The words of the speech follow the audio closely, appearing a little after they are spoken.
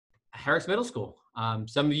Herricks Middle School.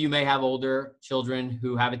 Some of you may have older children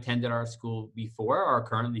who have attended our school before or are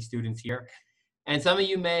currently students here. And some of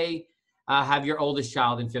you may have your oldest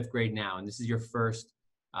child in 5th grade now, and this is your first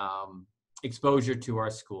exposure to our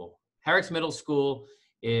school. Herricks Middle School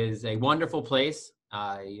is a wonderful place.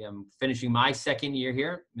 I am finishing my 2nd year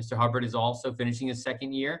here. Mr. Hubbard is also finishing his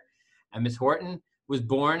 2nd year. And Ms. Horton was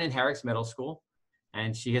born in Herricks Middle School,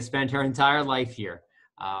 and she has spent her entire life here.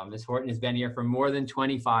 Ms. Horton has been here for more than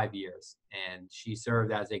 25 years, and she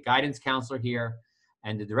served as a guidance counselor here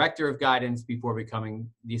and the director of guidance before becoming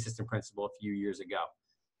the assistant principal a few years ago.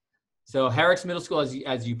 So Herricks Middle School,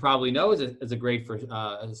 as you probably know, is a grade for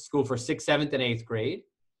a school for 6th, 7th, and 8th grade.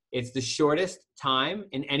 It's the shortest time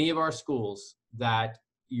in any of our schools that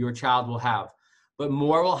your child will have, but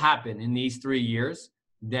more will happen in these 3 years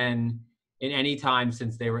than in any time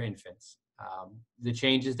since they were infants. The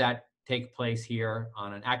changes that take place here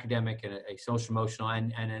on an academic and a social emotional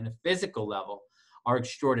and a physical level are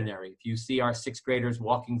extraordinary. If you see our 6th graders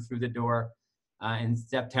walking through the door in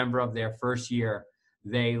September of their first year,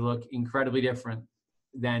 they look incredibly different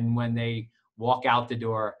than when they walk out the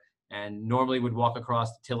door and normally would walk across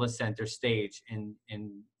the Tillis Center stage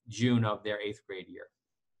in June of their 8th grade year.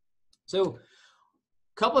 So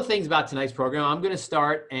a couple of things about tonight's program. I'm going to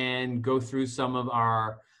start and go through some of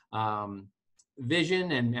our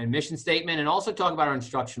vision and mission statement, and also talk about our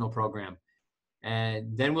instructional program.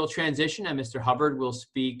 And then we'll transition, and Mr. Hubbard will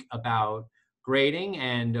speak about grading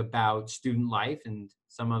and about student life and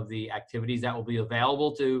some of the activities that will be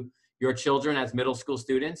available to your children as middle school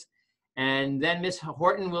students. And then Ms.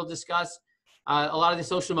 Horton will discuss a lot of the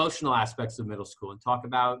social emotional aspects of middle school and talk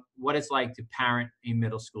about what it's like to parent a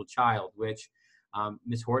middle school child, which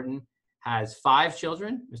Ms. Horton has 5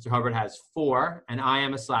 children, Mr. Hubbard has 4, and I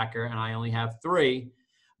am a slacker and I only have 3.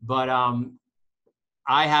 But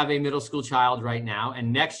I have a middle school child right now,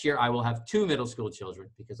 and next year I will have 2 middle school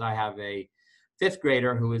children because I have a 5th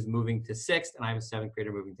grader who is moving to 6th, and I have a 7th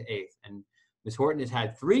grader moving to 8th. And Ms. Horton has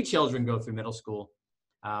had 3 children go through middle school.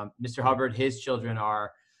 Mr. Hubbard, his children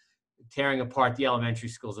are tearing apart the elementary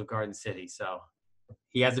schools of Garden City, so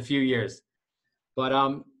he has a few years. But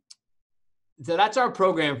so that's our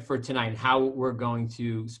program for tonight, how we're going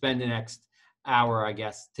to spend the next hour, I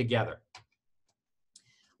guess, together.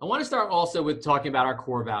 I want to start also with talking about our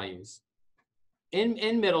core values.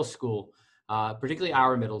 In middle school, particularly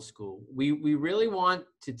our middle school, we really want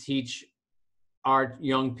to teach our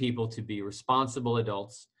young people to be responsible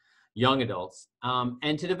adults, young adults,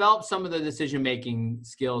 and to develop some of the decision-making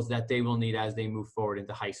skills that they will need as they move forward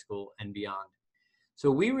into high school and beyond.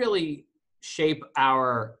 So we really shape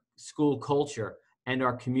our school culture and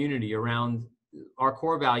our community around our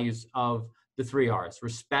core values of the 3 R's: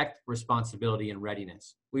 respect, responsibility, and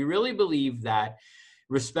readiness. We really believe that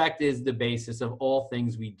respect is the basis of all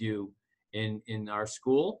things we do in our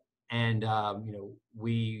school. And,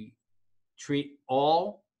 we treat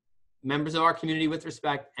all members of our community with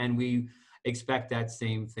respect, and we expect that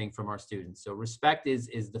same thing from our students. So respect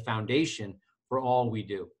is the foundation for all we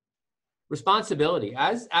do. Responsibility,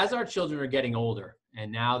 as our children are getting older, and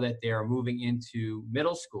now that they are moving into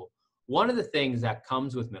middle school, one of the things that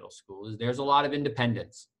comes with middle school is there's a lot of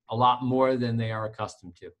independence, a lot more than they are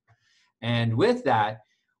accustomed to. And with that,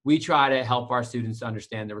 we try to help our students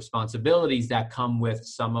understand the responsibilities that come with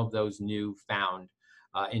some of those newfound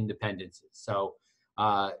independences. So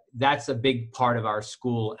that's a big part of our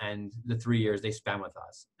school and the 3 years they spend with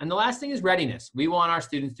us. And the last thing is readiness. We want our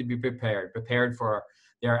students to be prepared for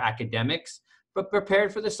their academics, but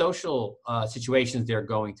prepared for the social situations they're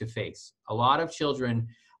going to face. A lot of children,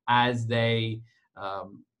 as they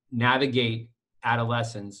navigate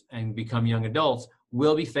adolescence and become young adults,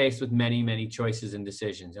 will be faced with many, many choices and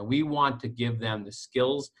decisions. And we want to give them the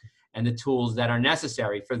skills and the tools that are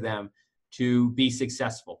necessary for them to be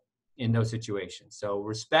successful in those situations. So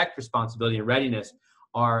respect, responsibility, and readiness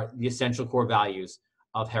are the essential core values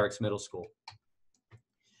of Herricks Middle School.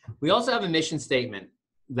 We also have a mission statement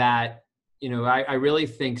that I really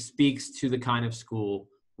think speaks to the kind of school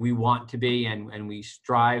we want to be and we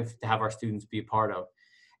strive to have our students be a part of.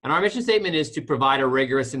 And our mission statement is to provide a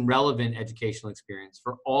rigorous and relevant educational experience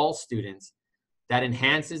for all students that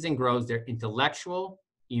enhances and grows their intellectual,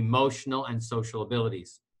 emotional, and social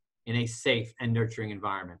abilities in a safe and nurturing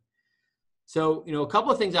environment. So, a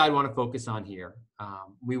couple of things I want to focus on here.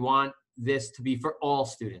 We want this to be for all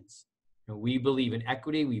students. We believe in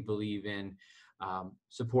equity. We believe in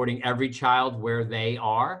supporting every child where they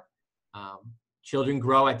are. Children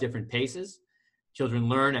grow at different paces. Children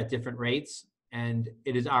learn at different rates. And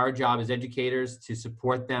it is our job as educators to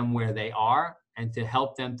support them where they are and to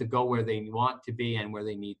help them to go where they want to be and where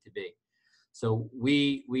they need to be. So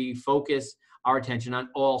we focus our attention on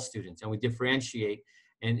all students, and we differentiate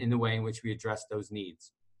in the way in which we address those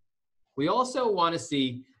needs. We also want to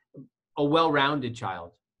see a well-rounded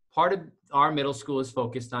child. Part of our middle school is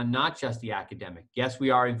focused on not just the academic. Yes, we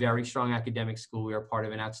are a very strong academic school. We are part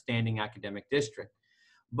of an outstanding academic district.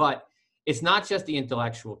 But it's not just the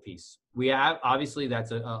intellectual piece. We have, obviously,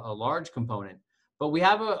 that's a large component, but we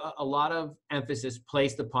have a lot of emphasis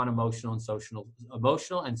placed upon emotional and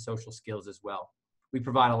social skills as well. We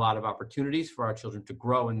provide a lot of opportunities for our children to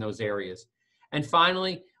grow in those areas. And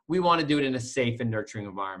finally, we want to do it in a safe and nurturing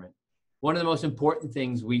environment. One of the most important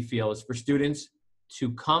things we feel is for students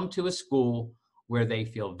to come to a school where they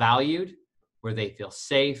feel valued, where they feel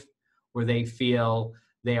safe, where they feel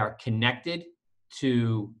they are connected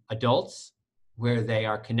to adults, where they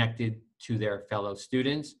are connected to their fellow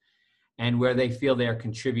students, and where they feel they are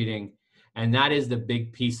contributing. And that is the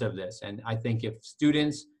big piece of this. And I think if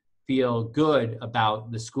students feel good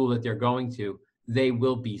about the school that they're going to, they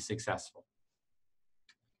will be successful.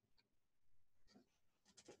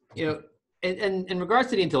 You know, in regards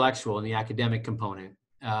to the intellectual and the academic component,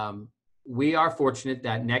 we are fortunate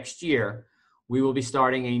that next year we will be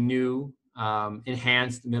starting a new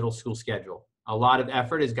enhanced middle school schedule. A lot of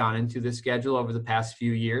effort has gone into this schedule over the past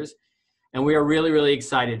few years, and we are really, really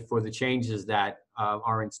excited for the changes that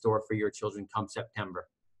are in store for your children come September.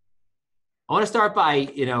 I want to start by,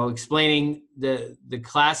 explaining the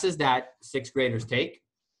classes that sixth graders take.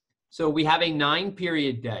 So we have a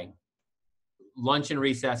 9-period day. Lunch and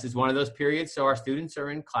recess is one of those periods. So our students are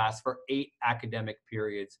in class for 8 academic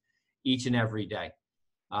periods each and every day.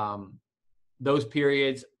 Those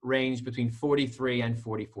periods range between 43 and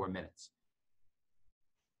 44 minutes.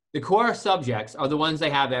 The core subjects are the ones they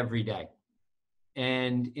have every day.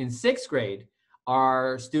 And in 6th grade,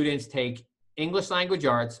 our students take English language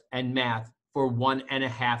arts and math for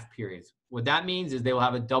 1.5 periods. What that means is they will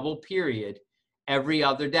have a double period every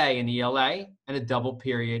other day in ELA and a double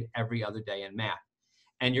period every other day in math.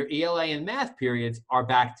 And your ELA and math periods are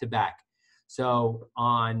back to back. So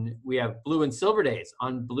we have blue and silver days.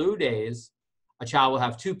 On blue days, a child will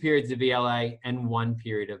have 2 periods of ELA and 1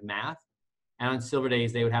 period of math. And on silver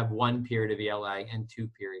days, they would have 1 period of ELA and 2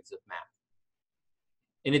 periods of math.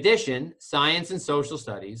 In addition, science and social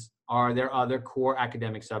studies are their other core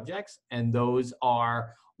academic subjects, and those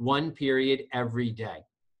are 1 period every day.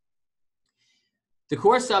 The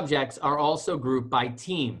core subjects are also grouped by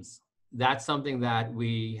teams. That's something that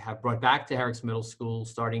we have brought back to Herricks Middle School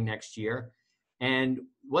starting next year. And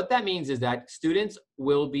what that means is that students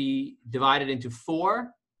will be divided into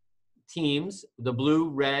 4 teams, the blue,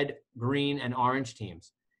 red, green, and orange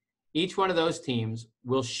teams. Each one of those teams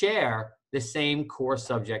will share the same core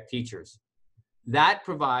subject teachers. That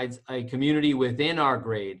provides a community within our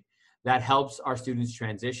grade that helps our students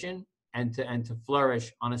transition and to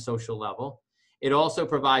flourish on a social level. It also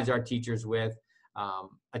provides our teachers with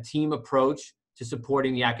a team approach to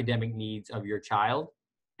supporting the academic needs of your child.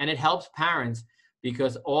 And it helps parents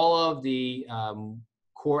because all of the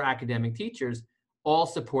core academic teachers all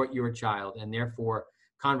support your child, and therefore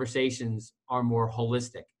conversations are more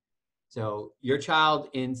holistic. So your child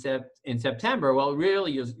in September, well,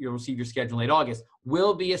 really you'll receive your schedule in late August,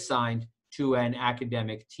 will be assigned to an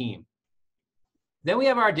academic team. Then we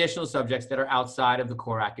have our additional subjects that are outside of the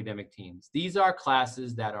core academic teams. These are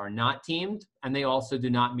classes that are not teamed, and they also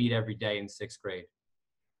do not meet every day in 6th grade.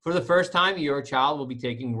 For the first time, your child will be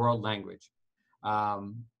taking world language.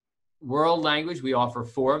 World language, we offer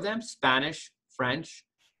 4 of them: Spanish, French,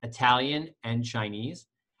 Italian, and Chinese.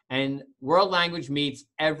 And world language meets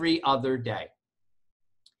every other day.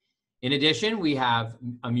 In addition, we have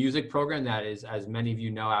a music program that is, as many of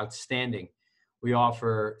you know, outstanding. We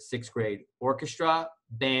offer 6th grade orchestra,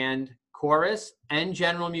 band, chorus, and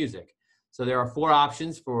general music. So there are 4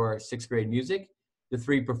 options for 6th grade music, the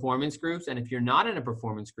 3 performance groups. And if you're not in a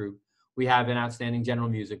performance group, we have an outstanding general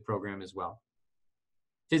music program as well.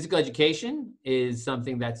 Physical education is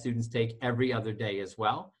something that students take every other day as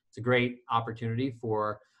well. It's a great opportunity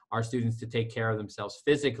for our students to take care of themselves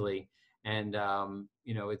physically. And,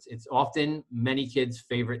 it's often many kids'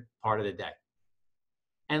 favorite part of the day.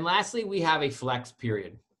 And lastly, we have a flex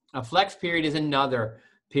period. A flex period is another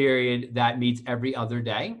period that meets every other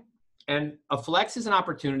day. And a flex is an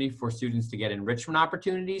opportunity for students to get enrichment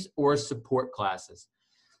opportunities or support classes.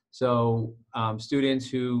 So students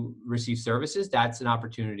who receive services, that's an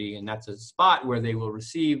opportunity, and that's a spot where they will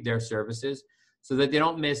receive their services so that they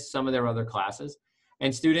don't miss some of their other classes.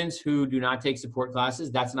 And students who do not take support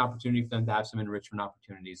classes, that's an opportunity for them to have some enrichment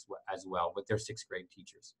opportunities as well with their 6th grade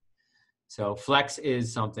teachers. So flex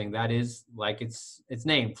is something that is, like its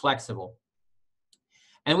name, flexible.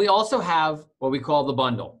 And we also have what we call the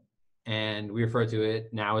bundle. And we refer to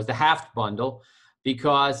it now as the half bundle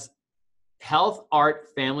because health, art,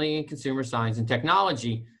 family, and consumer science and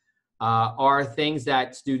technology are things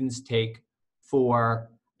that students take for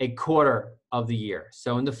a quarter of the year.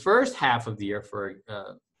 So in the first half of the year, for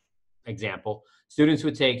example, students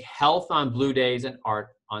would take health on blue days and art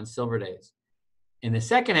on silver days. In the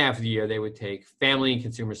second half of the year, they would take family and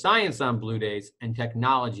consumer science on blue days and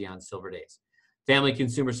technology on silver days. Family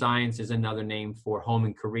consumer science is another name for home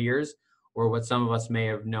and careers, or what some of us may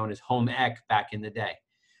have known as home ec back in the day.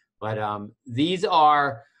 But these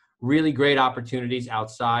are really great opportunities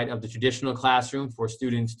outside of the traditional classroom for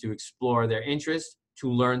students to explore their interests,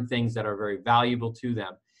 to learn things that are very valuable to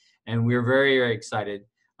them. And we're very, very excited.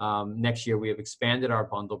 Next year, we have expanded our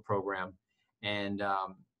bundle program, and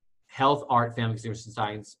health, art, family, consumer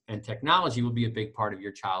science, and technology will be a big part of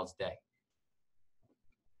your child's day.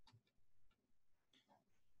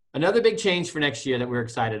 Another big change for next year that we're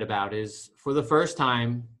excited about is, for the first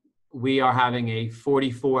time, we are having a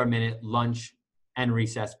 44-minute lunch and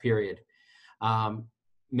recess period.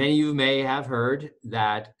 Many of you may have heard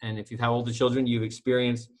that, and if you've had older children, you've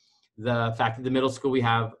experienced the fact that the middle school, we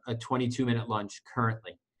have a 22-minute lunch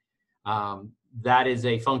currently. That is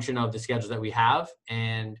a function of the schedule that we have,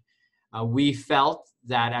 and we felt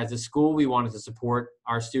that as a school, we wanted to support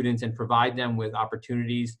our students and provide them with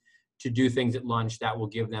opportunities to do things at lunch that will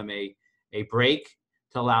give them a break,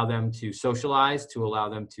 to allow them to socialize, to allow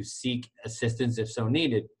them to seek assistance if so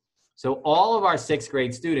needed. So all of our sixth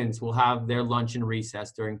grade students will have their lunch and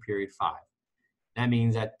recess during period 5. That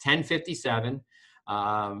means at 10:57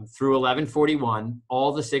 through 11:41,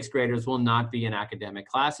 all the sixth graders will not be in academic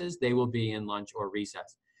classes. They will be in lunch or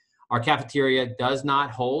recess. Our cafeteria does not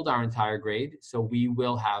hold our entire grade, so we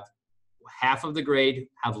will have half of the grade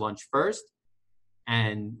have lunch first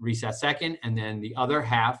and recess second, and then the other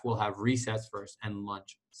half will have recess first and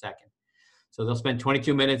lunch second. So they'll spend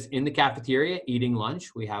 22 minutes in the cafeteria eating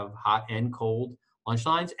lunch. We have hot and cold lunch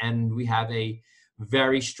lines, and we have a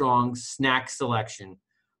very strong snack selection,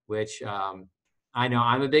 which I know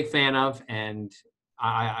I'm a big fan of, and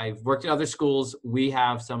I've worked at other schools. We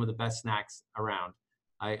have some of the best snacks around.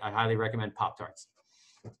 I highly recommend Pop-Tarts.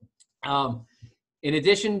 In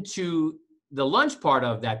addition to the lunch part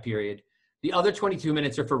of that period, the other 22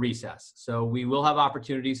 minutes are for recess. So we will have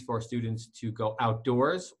opportunities for students to go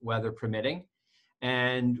outdoors, weather permitting.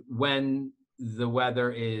 And when the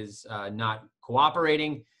weather is not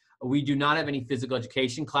cooperating, we do not have any physical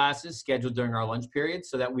education classes scheduled during our lunch period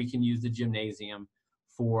so that we can use the gymnasium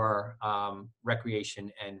for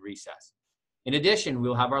recreation and recess. In addition,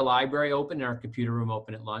 we'll have our library open and our computer room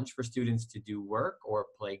open at lunch for students to do work or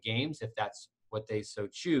play games if that's what they so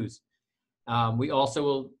choose. We also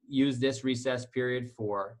will use this recess period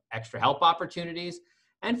for extra help opportunities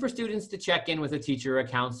and for students to check in with a teacher or a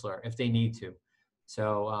counselor if they need to.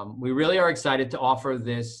 So we really are excited to offer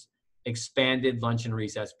this expanded lunch and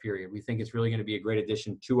recess period. We think it's really going to be a great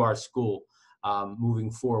addition to our school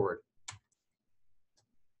moving forward.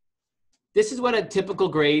 This is what a typical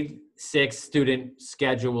grade 6 student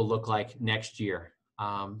schedule will look like next year.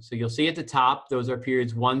 So you'll see at the top, those are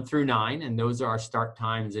periods 1 through 9, and those are our start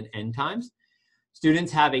times and end times.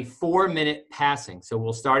 Students have a 4-minute passing. So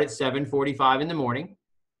we'll start at 7:45 in the morning.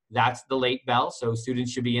 That's the late bell. So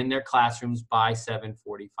students should be in their classrooms by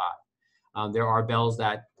 7:45. There are bells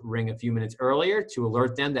that ring a few minutes earlier to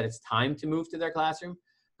alert them that it's time to move to their classroom.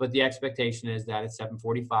 But the expectation is that at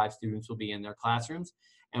 7:45, students will be in their classrooms.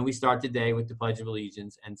 And we start the day with the Pledge of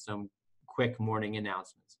Allegiance and some quick morning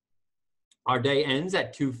announcements. Our day ends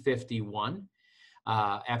at 2:51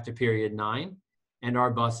 after period 9, and our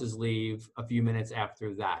buses leave a few minutes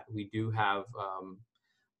after that. We do have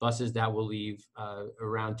buses that will leave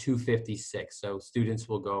around 2:56, so students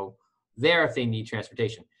will go there if they need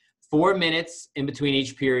transportation. 4 minutes in between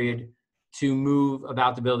each period to move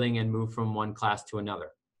about the building and move from one class to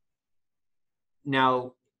another.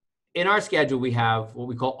 Now, in our schedule, we have what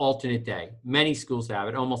we call alternate day. Many schools have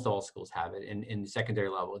it. Almost all schools have it in the secondary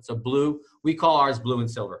level. It's a blue. We call ours blue and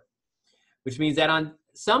silver, which means that on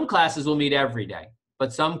some classes we'll meet every day,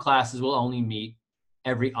 but some classes will only meet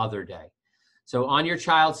every other day. So on your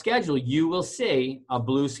child's schedule, you will see a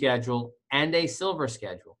blue schedule and a silver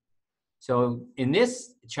schedule. So in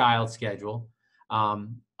this child's schedule,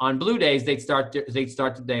 on blue days, they'd start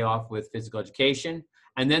the day off with physical education,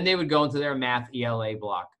 and then they would go into their math ELA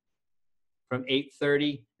block from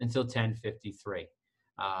 8:30 until 10:53.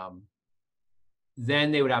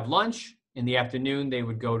 Then they would have lunch. In the afternoon, they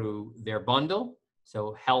would go to their bundle.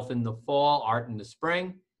 So health in the fall, art in the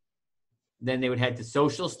spring. Then they would head to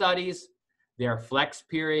social studies. their flex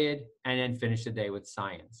period, and then finish the day with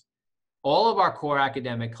science. All of our core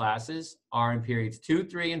academic classes are in periods 2,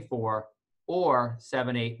 3, and 4, or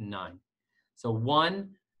 7, 8, and 9. So 1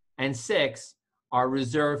 and 6 are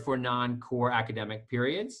reserved for non-core academic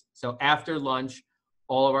periods. So after lunch,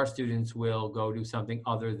 all of our students will go do something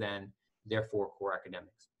other than their 4 core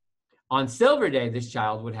academics. On Silver Day, this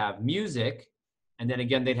child would have music, and then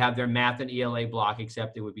again, they'd have their math and ELA block,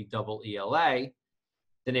 except it would be double ELA.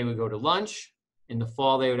 Then they would go to lunch. In the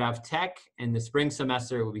fall, they would have tech. In the spring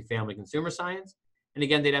semester, it would be family consumer science. And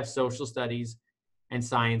again, they'd have social studies and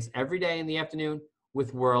science every day in the afternoon,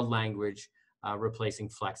 with world language replacing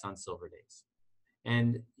flex on Silver Days.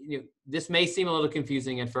 And this may seem a little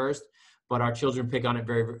confusing at first, but our children pick up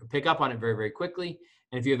on it very, very quickly.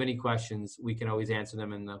 And if you have any questions, we can always answer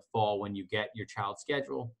them in the fall when you get your child's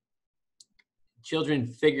schedule. Children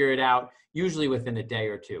figure it out usually within a day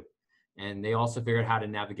or two, and they also figure out how to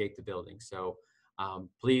navigate the building. So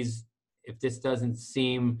please, if this doesn't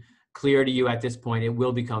seem clear to you at this point, it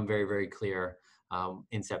will become very, very clear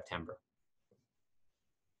in September.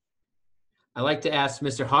 I'd like to ask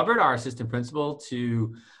Mr. Hubbard, our assistant principal,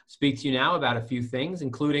 to speak to you now about a few things,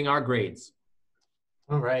 including our grades.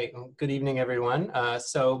 All right. Well, good evening, everyone.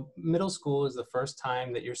 So middle school is the first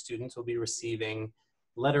time that your students will be receiving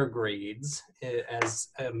letter grades as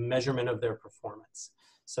a measurement of their performance.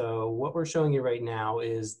 So what we're showing you right now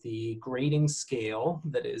is the grading scale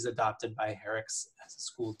that is adopted by Herricks as a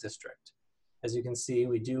school district. As you can see,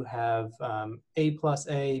 we do have A plus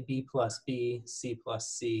A, B plus B, C plus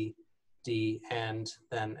C, D, and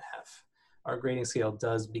then F. Our grading scale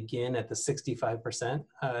does begin at the 65%.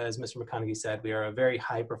 As Mr. McConaughey said, we are a very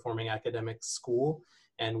high performing academic school,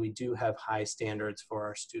 and we do have high standards for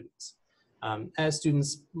our students. As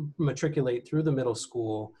students matriculate through the middle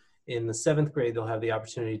school, in the 7th grade, they'll have the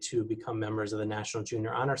opportunity to become members of the National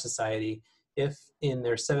Junior Honor Society if in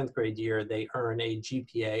their 7th grade year they earn a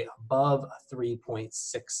GPA above a 3.66,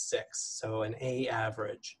 so an A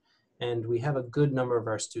average. And we have a good number of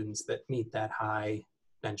our students that meet that high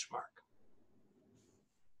benchmark.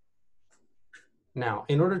 Now,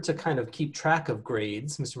 in order to kind of keep track of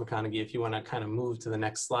grades, Mr. McConaughey, if you want to kind of move to the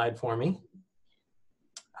next slide for me.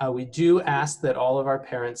 We do ask that all of our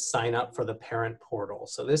parents sign up for the parent portal.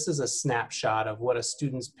 So this is a snapshot of what a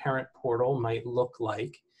student's parent portal might look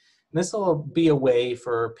like. And this will be a way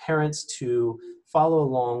for parents to follow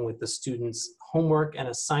along with the students' homework and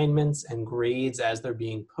assignments and grades as they're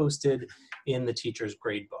being posted in the teacher's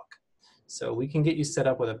grade book. So we can get you set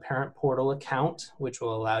up with a parent portal account, which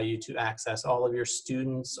will allow you to access all of your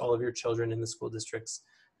students, all of your children in the school district's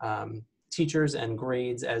teachers and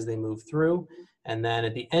grades as they move through. And then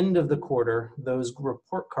at the end of the quarter, those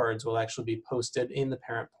report cards will actually be posted in the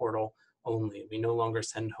parent portal only. We no longer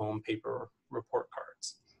send home paper report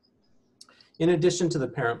cards. In addition to the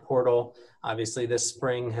parent portal, obviously this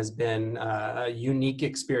spring has been a unique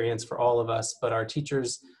experience for all of us, but our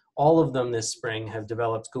teachers, all of them this spring, have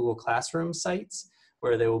developed Google Classroom sites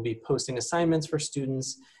where they will be posting assignments for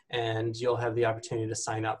students, and you'll have the opportunity to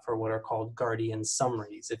sign up for what are called Guardian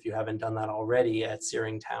Summaries if you haven't done that already at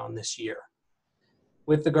Searingtown this year.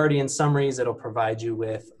 With the Guardian Summaries, it'll provide you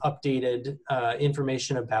with updated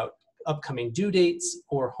information about upcoming due dates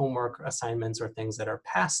or homework assignments or things that are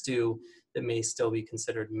past due that may still be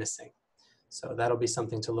considered missing. So that'll be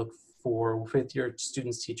something to look for with your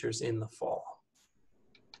students' teachers in the fall.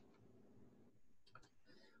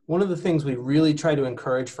 One of the things we really try to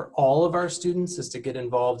encourage for all of our students is to get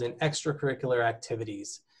involved in extracurricular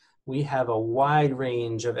activities. We have a wide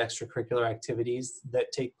range of extracurricular activities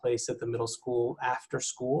that take place at the middle school after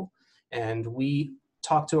school, and we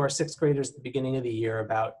talk to our 6th graders at the beginning of the year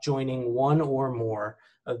about joining one or more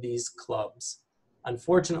of these clubs.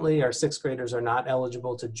 Unfortunately, our 6th graders are not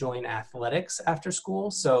eligible to join athletics after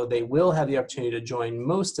school, so they will have the opportunity to join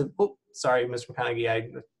most of, oh, sorry, Mr. McConaughey, I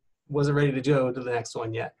wasn't ready to go to the next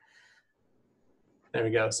one yet. There we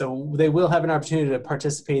go. So they will have an opportunity to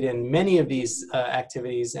participate in many of these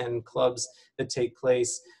activities and clubs that take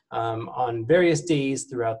place on various days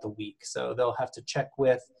throughout the week. So they'll have to check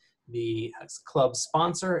with the club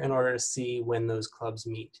sponsor in order to see when those clubs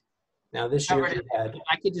meet. Now this year we had...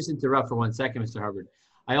 I could just interrupt for 1 second, Mr. Hubbard.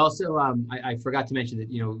 I also, I forgot to mention that,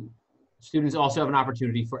 you know, students also have an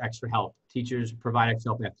opportunity for extra help. Teachers provide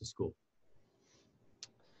extra help after school.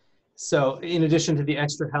 So in addition to the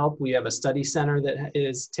extra help, we have a study center that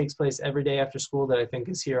takes place every day after school that I think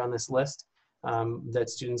is here on this list that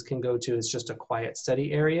students can go to. It's just a quiet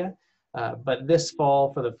study area. But this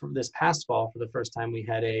fall, this past fall, for the first time, we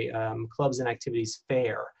had a clubs and activities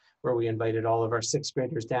fair where we invited all of our 6th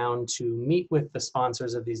graders down to meet with the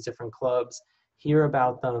sponsors of these different clubs, hear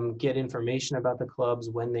about them, get information about the clubs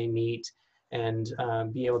when they meet, and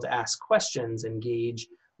be able to ask questions and gauge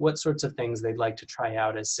what sorts of things they'd like to try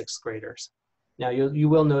out as sixth graders. Now, you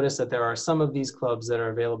will notice that there are some of these clubs that are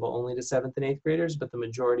available only to seventh and eighth graders, but the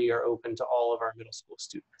majority are open to all of our middle school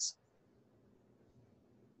students.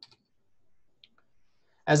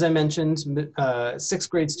 As I mentioned, sixth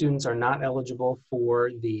grade students are not eligible for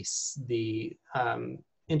the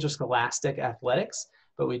interscholastic athletics,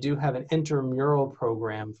 but we do have an intramural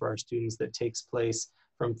program for our students that takes place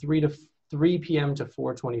from 3 p.m. to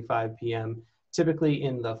 4:25 p.m., typically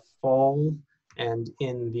in the fall and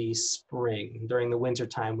in the spring. During the winter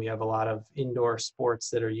time, we have a lot of indoor sports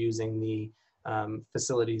that are using the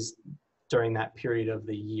facilities during that period of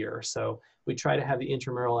the year. So we try to have the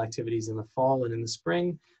intramural activities in the fall and in the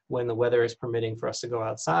spring when the weather is permitting for us to go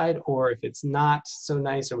outside, or if it's not so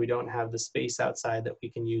nice or we don't have the space outside, that we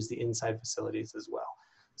can use the inside facilities as well.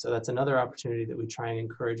 So that's another opportunity that we try and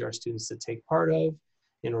encourage our students to take part of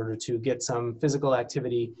in order to get some physical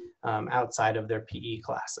activity outside of their PE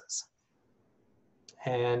classes.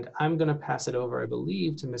 And I'm going to pass it over, I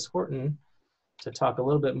believe, to Ms. Horton to talk a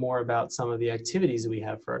little bit more about some of the activities we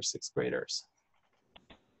have for our sixth graders.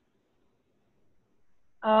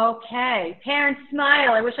 Okay, parents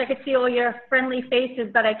smile. I wish I could see all your friendly faces,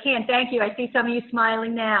 but I can't. Thank you. I see some of you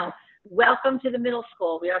smiling now. Welcome to the middle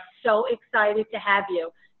school. We are so excited to have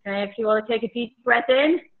you. Can I ask you all to take a deep breath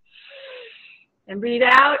in and breathe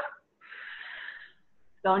out?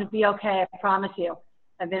 It's going to be okay, I promise you.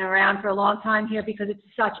 I've been around for a long time here because it's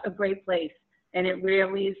such a great place, and it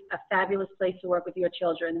really is a fabulous place to work with your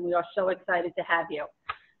children, and we are so excited to have you.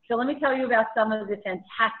 So let me tell you about some of the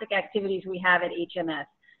fantastic activities we have at HMS.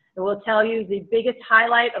 I will tell you the biggest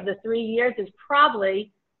highlight of the 3 years is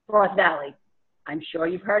probably Frost Valley. I'm sure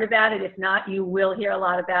you've heard about it. If not, you will hear a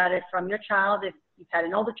lot about it from your child. If you've had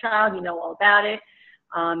an older child, you know all about it.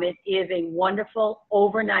 It is a wonderful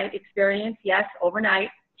overnight experience. Yes, overnight,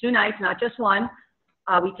 2 nights, not just one.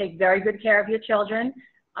 We take very good care of your children,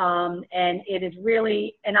 and it is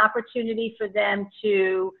really an opportunity for them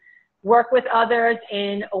to work with others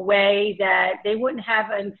in a way that they wouldn't have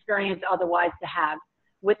an experience otherwise to have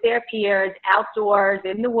with their peers, outdoors,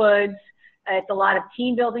 in the woods. It's a lot of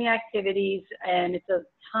team building activities, and it's a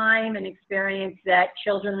time and experience that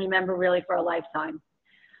children remember really for a lifetime.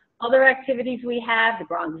 Other activities we have, the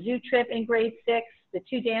Bronx Zoo trip in grade 6. The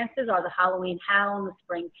 2 dances are the Halloween Howl and the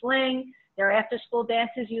Spring Fling. They're after school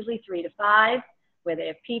dances, usually 3 to 5, where they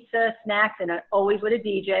have pizza, snacks, and always with a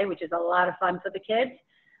DJ, which is a lot of fun for the kids.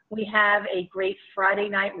 We have a great Friday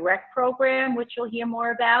night rec program, which you'll hear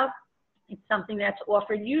more about. It's something that's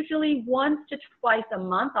offered usually once to twice a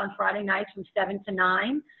month on Friday nights from 7 to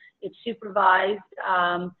 9. It's supervised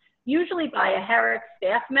usually by a Herricks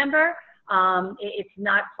staff member. It's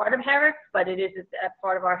not part of Herricks, but it is a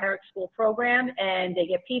part of our Herricks school program, and they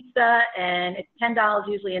get pizza, and it's $10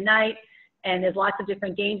 usually a night. And there's lots of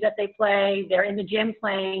different games that they play. They're in the gym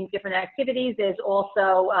playing different activities. There's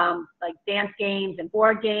also like dance games and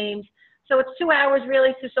board games. So it's 2 hours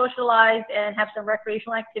really to socialize and have some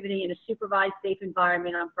recreational activity in a supervised, safe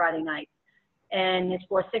environment on Friday nights. And it's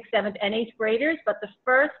for 6th, 7th, and 8th graders. But the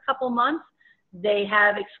first couple months, they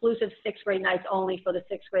have exclusive 6th grade nights only for the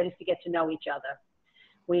 6th graders to get to know each other.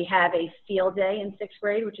 We have a field day in 6th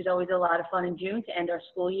grade, which is always a lot of fun in June to end our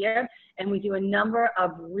school year. And we do a number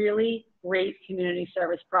of really great community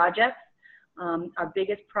service projects. Our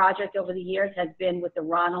biggest project over the years has been with the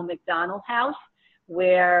Ronald McDonald House,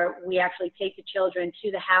 where we actually take the children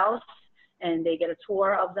to the house and they get a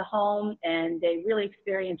tour of the home, and they really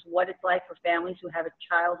experience what it's like for families who have a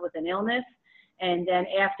child with an illness. And then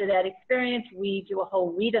after that experience, we do a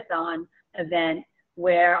whole readathon event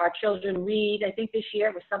where our children read. I think this year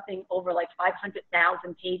it was something over like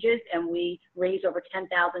 500,000 pages, and we raise over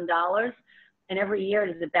 $10,000. And every year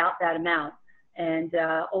it is about that amount. And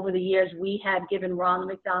over the years, we have given Ronald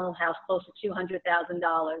McDonald House close to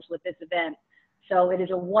 $200,000 with this event. So it is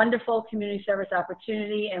a wonderful community service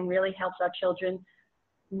opportunity and really helps our children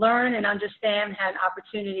learn and understand, have an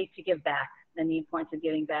opportunity to give back and the importance of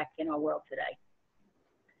giving back in our world today.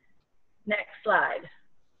 Next slide.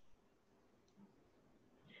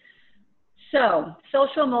 So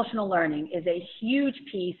social emotional learning is a huge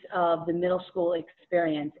piece of the middle school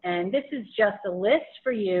experience. And this is just a list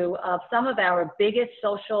for you of some of our biggest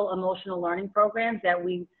social emotional learning programs that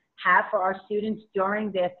we have for our students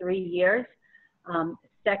during their 3 years.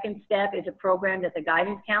 Second step is a program that the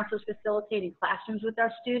guidance counselors facilitate in classrooms with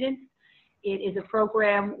our students. It is a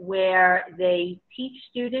program where they teach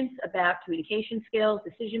students about communication skills,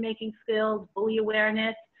 decision-making skills, bully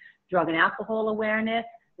awareness, drug and alcohol awareness.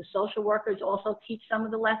 The social workers also teach some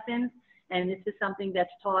of the lessons. And this is something that's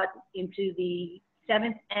taught into the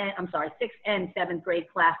 6th and 7th grade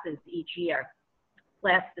classes each year.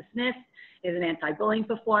 Class dismissed is an anti-bullying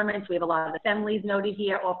performance. We have a lot of assemblies noted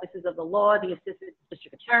here, offices of the law, the assistant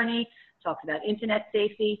district attorney, talks about internet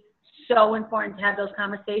safety. So important to have those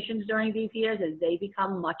conversations during these years as they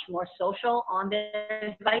become much more social on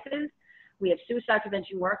their devices. We have suicide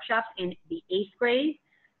prevention workshops in the 8th grade.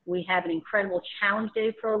 We have an incredible challenge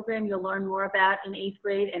day program you'll learn more about in 8th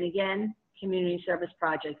grade. And again, community service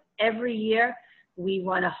projects. Every year, we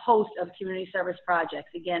run a host of community service projects.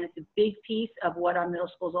 Again, it's a big piece of what our middle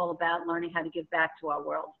school is all about, learning how to give back to our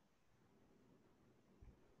world.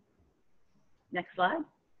 Next slide.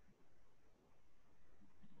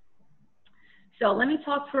 So let me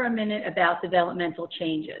talk for a minute about developmental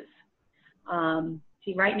changes.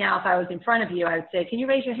 See, right now, if I was in front of you, I would say, can you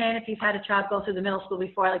raise your hand if you've had a child go through the middle school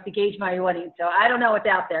before? I like to gauge my audience. So I don't know what's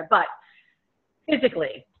out there, but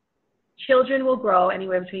physically, children will grow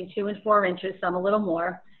anywhere between 2 and 4 inches, some a little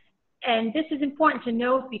more. And this is important to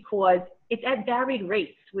note because it's at varied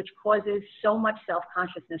rates, which causes so much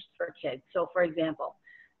self-consciousness for kids. So for example,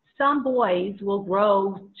 some boys will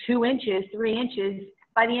grow 2 inches, 3 inches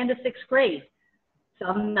by the end of 6th grade.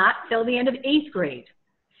 Some not till the end of 8th grade.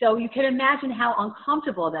 So you can imagine how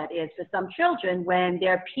uncomfortable that is for some children when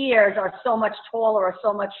their peers are so much taller or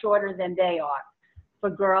so much shorter than they are. For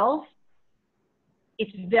girls,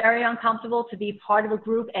 it's very uncomfortable to be part of a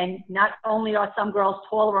group, and not only are some girls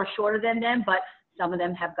taller or shorter than them, but some of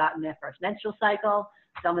them have gotten their first menstrual cycle,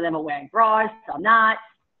 some of them are wearing bras, some not.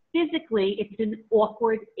 Physically, it's an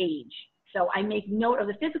awkward age. So I make note of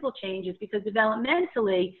the physical changes because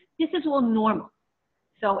developmentally, this is all normal.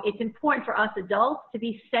 So it's important for us adults to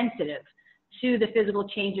be sensitive to the physical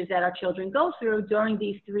changes that our children go through during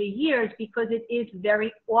these 3 years because it is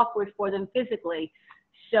very awkward for them physically.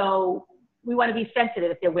 So we want to be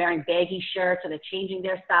sensitive if they're wearing baggy shirts or they're changing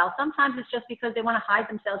their style. Sometimes it's just because they want to hide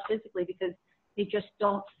themselves physically because they just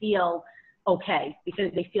don't feel okay,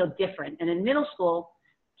 because they feel different. And in middle school,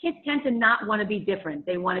 kids tend to not want to be different.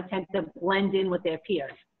 They want to tend to blend in with their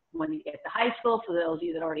peers. When you get to high school, for those of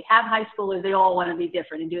you that already have high schoolers, they all want to be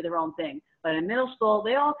different and do their own thing. But in middle school,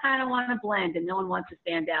 they all kind of want to blend and no one wants to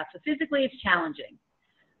stand out. So physically, it's challenging.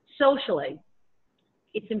 Socially,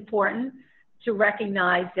 it's important to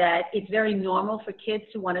recognize that it's very normal for kids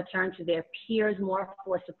to want to turn to their peers more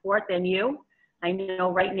for support than you. I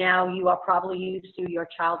know right now you are probably used to your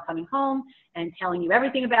child coming home and telling you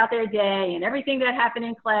everything about their day and everything that happened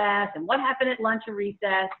in class and what happened at lunch or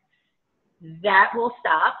recess. That will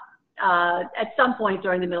stop at some point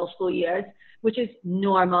during the middle school years, which is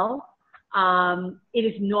normal. It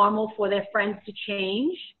is normal for their friends to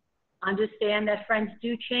change. Understand that friends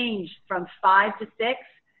do change from 5 to 6.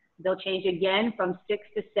 They'll change again from 6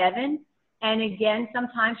 to 7, and again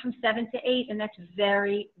sometimes from 7 to 8, and that's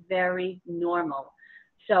very, very normal.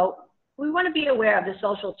 So we want to be aware of the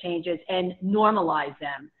social changes and normalize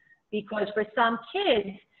them, because for some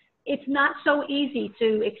kids, it's not so easy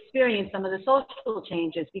to experience some of the social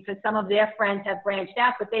changes because some of their friends have branched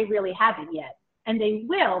out, but they really haven't yet. And they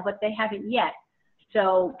will, but they haven't yet.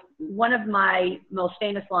 So one of my most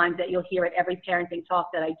famous lines that you'll hear at every parenting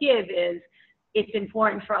talk that I give is, it's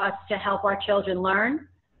important for us to help our children learn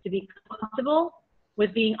to be comfortable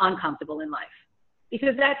with being uncomfortable in life,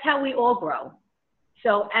 because that's how we all grow.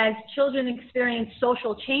 So as children experience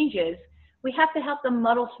social changes, we have to help them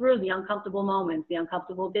muddle through the uncomfortable moments, the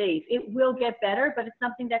uncomfortable days. It will get better, but it's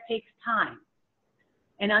something that takes time.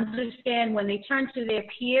 And understand when they turn to their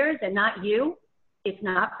peers and not you, it's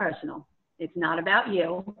not personal. It's not about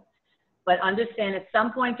you. But understand at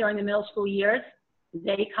some point during the middle school years,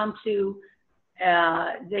 they come to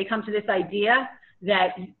this idea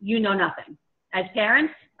that you know nothing. As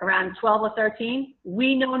parents, around 12 or 13,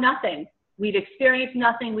 we know nothing. We've experienced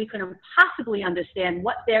nothing. We couldn't possibly understand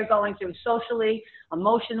what they're going through socially,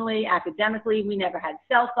 emotionally, academically. We never had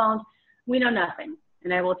cell phones. We know nothing.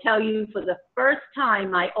 And I will tell you, for the first time,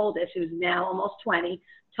 my oldest, who's now almost 20,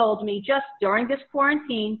 told me just during this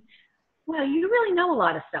quarantine, well, you really know a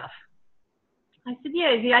lot of stuff. I said,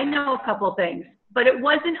 yeah, I know a couple of things. But it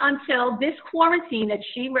wasn't until this quarantine that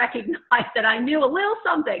she recognized that I knew a little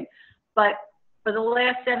something. But for the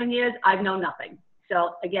last 7 years, I've known nothing.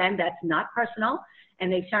 So again, that's not personal.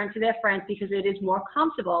 And they turn to their friends because it is more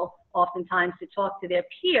comfortable oftentimes to talk to their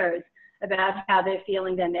peers about how they're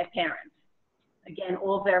feeling than their parents. Again,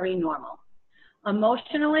 all very normal.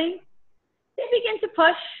 Emotionally, they begin to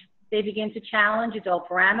push. They begin to challenge adult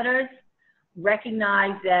parameters.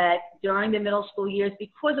 Recognize that during the middle school years,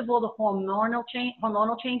 because of all the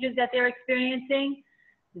hormonal changes that they're experiencing,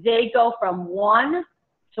 they go from 1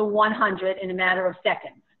 to 100 in a matter of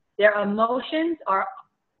seconds. Their emotions are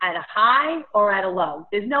at a high or at a low.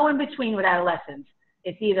 There's no in between with adolescents.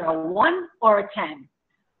 It's either a 1 or a 10.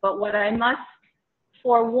 But what I must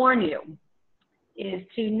forewarn you is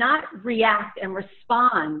to not react and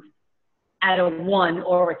respond at a 1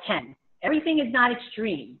 or a 10. Everything is not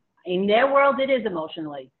extreme. In their world, it is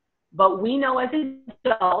emotionally. But we know as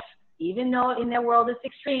adults, even though in their world it's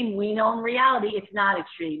extreme, we know in reality it's not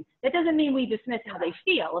extreme. That doesn't mean we dismiss how they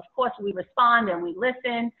feel. Of course, we respond and we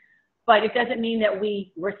listen, but it doesn't mean that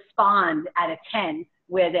we respond at a 10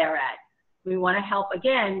 where they're at. We want to help,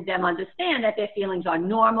 again, them understand that their feelings are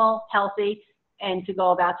normal, healthy, and to go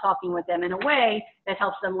about talking with them in a way that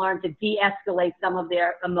helps them learn to de-escalate some of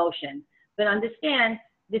their emotions. But understand,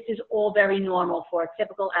 this is all very normal for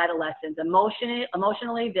typical adolescents.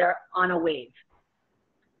 Emotionally, they're on a wave.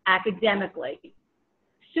 Academically,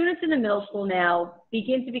 students in the middle school now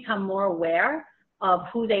begin to become more aware of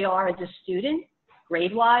who they are as a student,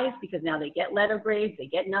 grade-wise, because now they get letter grades, they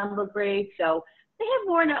get number grades, so they have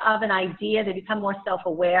more of an idea. They become more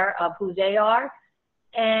self-aware of who they are,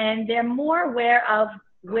 and they're more aware of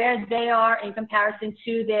where they are in comparison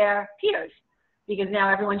to their peers, because now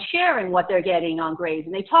everyone's sharing what they're getting on grades,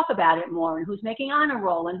 and they talk about it more, and who's making honor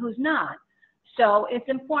roll and who's not. So it's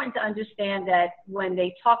important to understand that when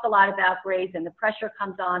they talk a lot about grades and the pressure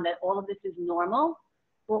comes on, that all of this is normal.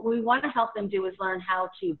 What we want to help them do is learn how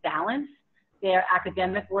to balance their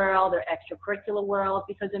academic world, their extracurricular world,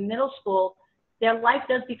 because in middle school, their life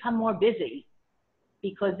does become more busy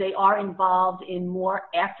because they are involved in more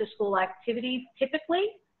after-school activities, typically,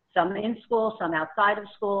 some in school, some outside of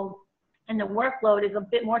school, and the workload is a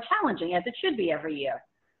bit more challenging, as it should be every year.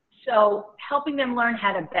 So helping them learn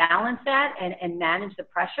how to balance that and manage the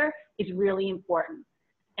pressure is really important.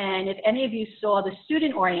 And if any of you saw the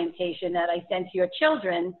student orientation that I sent to your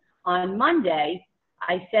children on Monday,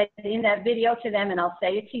 I said in that video to them, and I'll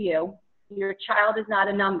say it to you, your child is not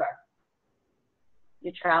a number.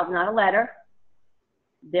 Your child's not a letter.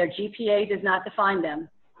 Their GPA does not define them,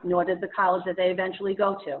 nor does the college that they eventually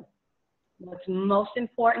go to. What's most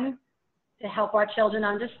important to help our children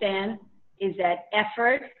understand is that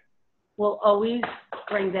effort will always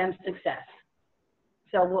bring them success.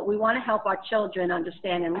 So what we want to help our children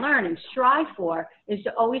understand and learn and strive for is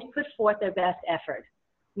to always put forth their best effort,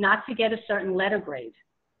 not to get a certain letter grade,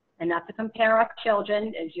 and not to compare our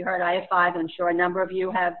children. As you heard, I have 5, and I'm sure a number of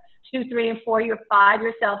you have 2, 3, and 4. You're 5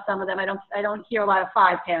 yourself. Some of them, I don't hear a lot of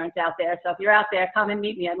 5 parents out there. So if you're out there, come and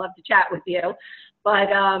meet me. I'd love to chat with you. But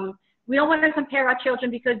we don't want to compare our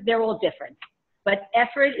children because they're all different. But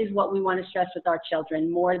effort is what we want to stress with our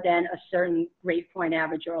children more than a certain grade point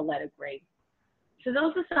average or a letter grade. So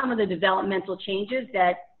those are some of the developmental changes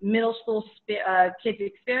that middle school kids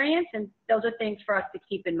experience, and those are things for us to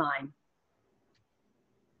keep in mind.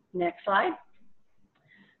 Next slide.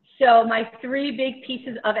 So my 3 big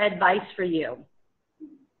pieces of advice for you.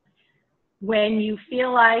 When you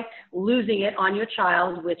feel like losing it on your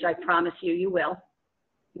child, which I promise you, you will,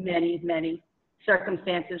 many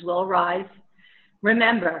circumstances will arise.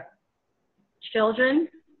 Remember, children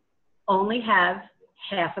only have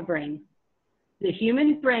half a brain. The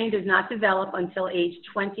human brain does not develop until age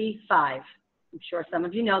 25. I'm sure some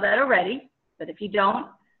of you know that already, but if you don't,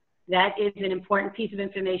 that is an important piece of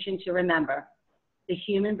information to remember. The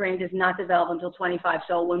human brain does not develop until 25.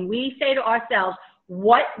 So when we say to ourselves,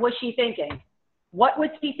 what was she thinking? What was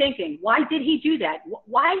he thinking? Why did he do that?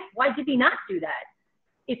 Why did he not do that?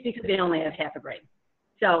 It's because they only have half a brain.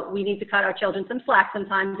 So we need to cut our children some slack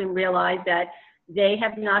sometimes and realize that they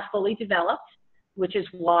have not fully developed, which is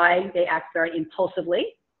why they act very impulsively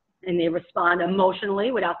and they respond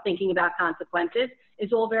emotionally without thinking about consequences.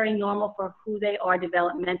 Is all very normal for who they are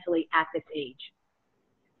developmentally at this age.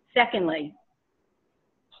 Secondly,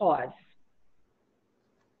 pause.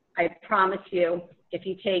 I promise you, if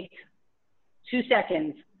you take 2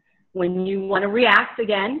 seconds when you want to react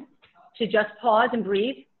again, to just pause and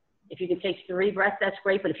breathe. If you can take 3 breaths, that's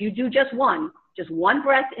great. But if you do just one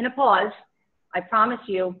breath in a pause, I promise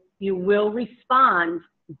you, you will respond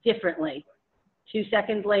differently 2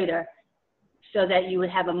 seconds later so that you would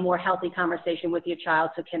have a more healthy conversation with your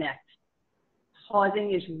child to connect.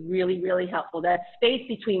 Pausing is really helpful. That space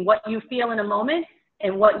between what you feel in a moment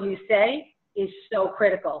and what you say is so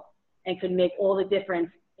critical and could make all the difference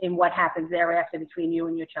in what happens thereafter between you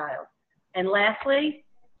and your child. And lastly,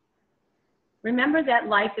 remember that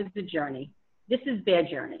life is a journey. This is their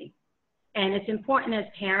journey. And it's important as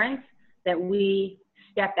parents that we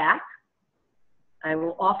step back. I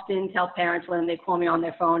will often tell parents when they call me on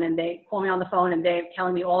their phone and they're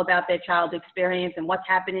telling me all about their child's experience and what's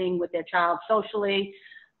happening with their child socially.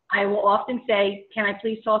 I will often say, can I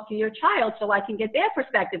please talk to your child so I can get their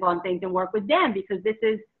perspective on things and work with them, because this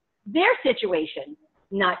is their situation,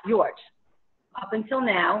 not yours. Up until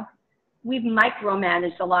now, we've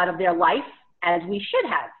micromanaged a lot of their life, as we should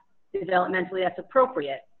have. Developmentally, that's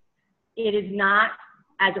appropriate. It is not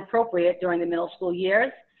as appropriate during the middle school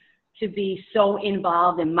years to be so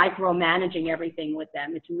involved in micromanaging everything with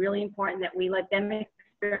them. It's really important that we let them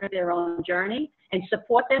experience their own journey and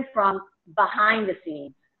support them from behind the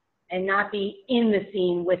scenes and not be in the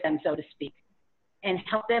scene with them, so to speak, and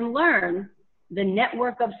help them learn the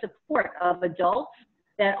network of support of adults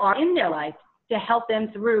that are in their life to help them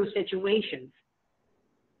through situations.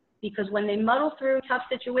 Because when they muddle through tough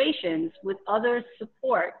situations with others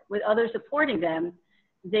supporting them,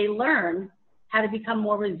 they learn how to become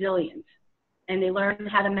more resilient, and they learn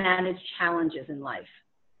how to manage challenges in life.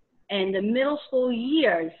 And the middle school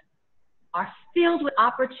years are filled with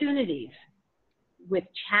opportunities, with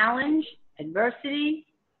challenge, adversity,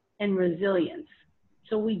 and resilience.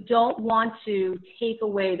 So we don't want to take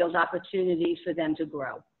away those opportunities for them to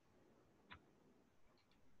grow.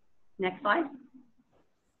 Next slide.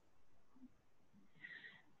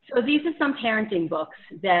 So these are some parenting books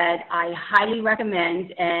that I highly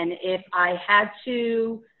recommend. And if I had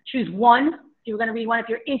to choose one, if you were going to read one, if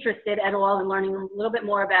you're interested at all in learning a little bit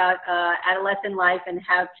more about adolescent life and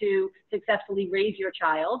how to successfully raise your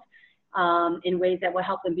child in ways that will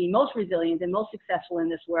help them be most resilient and most successful in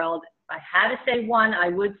this world, if I had to say one, I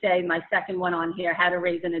would say my second one on here, How to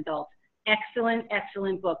Raise an Adult. Excellent,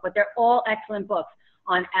 excellent book. But they're all excellent books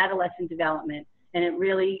on adolescent development. And it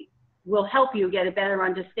really will help you get a better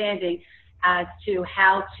understanding as to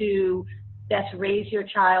how to best raise your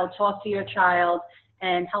child, talk to your child,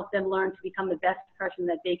 and help them learn to become the best person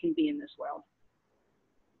that they can be in this world.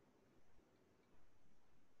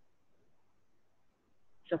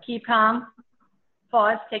 So keep calm,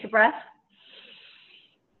 pause, take a breath.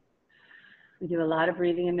 We do a lot of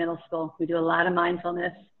breathing in middle school. We do a lot of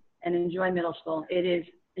mindfulness, and enjoy middle school. It is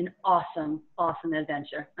an awesome, awesome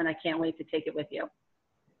adventure, and I can't wait to take it with you.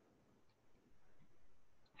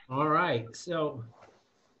 All right, so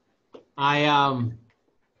I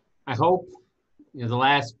hope the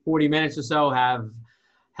last 40 minutes or so have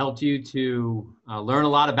helped you to learn a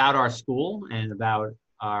lot about our school and about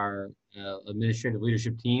our administrative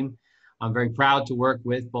leadership team. I'm very proud to work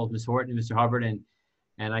with both Ms. Horton and Mr. Hubbard,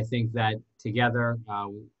 and I think that together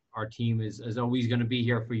our team is always going to be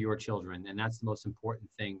here for your children, and that's the most important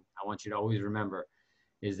thing I want you to always remember,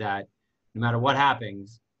 is that no matter what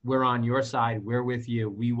happens, we're on your side, we're with you,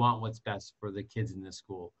 we want what's best for the kids in this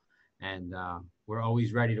school, and we're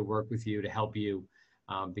always ready to work with you to help you,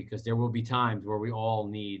 because there will be times where we all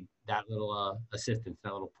need that little assistance,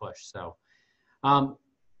 that little push. So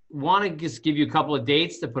want to just give you a couple of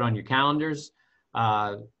dates to put on your calendars.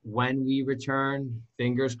 When we return,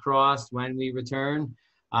 fingers crossed when we return.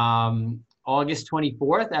 August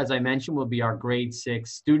 24th, as I mentioned, will be our grade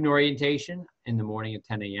 6 student orientation in the morning at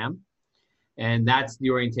 10 a.m. And that's the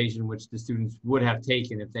orientation which the students would have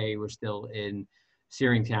taken if they were still in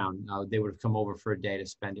Searingtown. They would have come over for a day to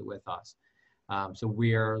spend it with us. So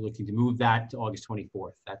we are looking to move that to August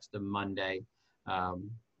 24th. That's the Monday,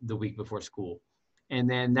 the week before school. And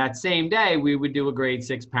then that same day, we would do a grade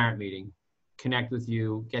 6 parent meeting, connect with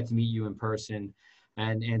you, get to meet you in person,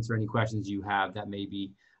 and answer any questions you have that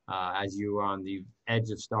maybe as you are on the edge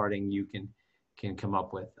of starting, you can come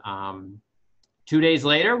up with. 2 days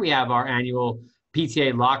later, we have our annual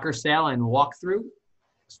PTA locker sale and walkthrough.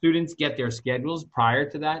 Students get their schedules prior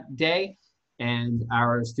to that day, and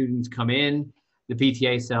our students come in. The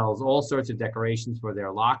PTA sells all sorts of decorations for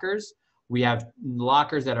their lockers. We have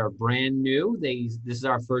lockers that are brand new. This is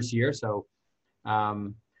our first year, so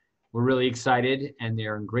we're really excited, and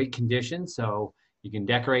they're in great condition. So you can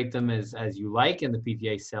decorate them as you like, and the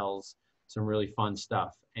PTA sells some really fun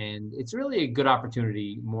stuff. And it's really a good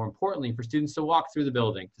opportunity, more importantly, for students to walk through the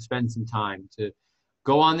building, to spend some time, to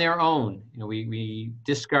go on their own. We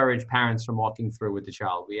discourage parents from walking through with the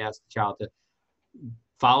child. We ask the child to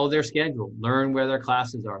follow their schedule, learn where their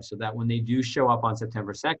classes are, so that when they do show up on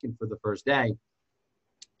September 2nd for the first day,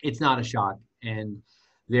 it's not a shock, and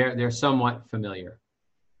they're somewhat familiar.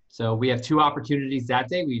 So we have 2 opportunities that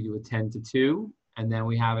day. We do a 10 to 2, and then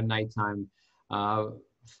we have a nighttime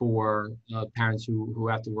for parents who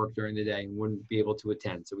have to work during the day and wouldn't be able to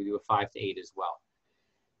attend. So we do a 5 to 8 as well.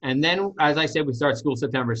 And then, as I said, we start school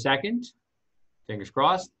September 2nd, fingers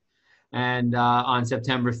crossed. And on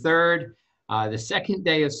September 3rd, the second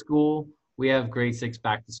day of school, we have grade 6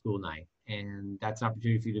 back to school night. And that's an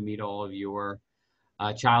opportunity for you to meet all of your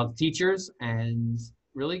child's teachers and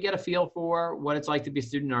really get a feel for what it's like to be a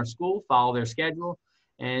student in our school, follow their schedule,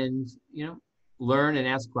 and, you know, learn and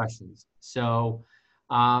ask questions. So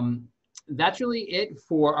that's really it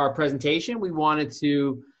for our presentation. We wanted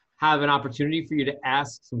to have an opportunity for you to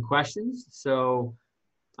ask some questions. So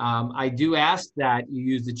I do ask that you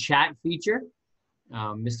use the chat feature.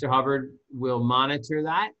 Mr. Hubbard will monitor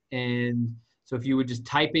that. And so if you would just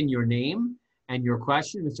type in your name and your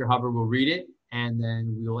question, Mr. Hubbard will read it, and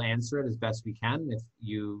then we will answer it as best we can. If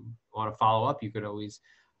you want to follow up, you could always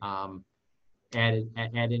add in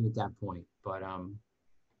at that point. But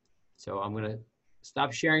so I'm going to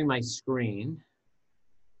stop sharing my screen.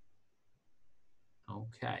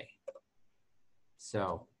 Okay.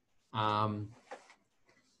 So,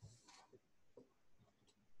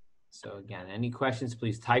 so again, any questions,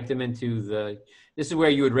 please type them into this is where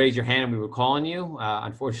you would raise your hand and we would call on you.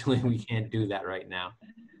 Unfortunately, we can't do that right now.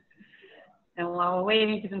 And while we're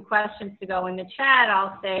waiting for some questions to go in the chat,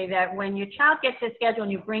 I'll say that when your child gets a schedule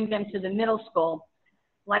and you bring them to the middle school,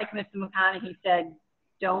 like Mr. McConaughey said,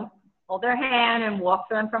 don't hold their hand and walk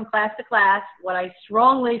them from class to class. What I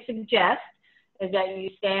strongly suggest is that you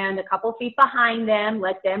stand a couple feet behind them,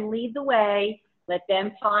 let them lead the way, let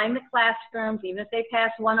them find the classrooms. Even if they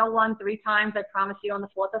pass 101 3 times, I promise you on the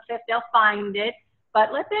 4th or 5th, they'll find it.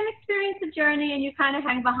 But let them experience the journey, and you kind of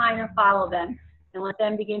hang behind and follow them, and let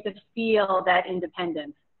them begin to feel that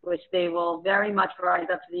independence, which they will very much rise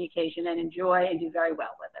up to the occasion and enjoy and do very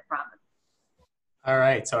well with, I promise. All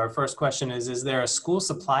right, so our first question is there a school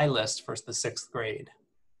supply list for the 6th grade?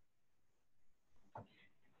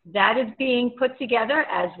 That is being put together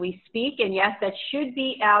as we speak, and yes, that should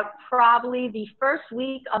be out probably the first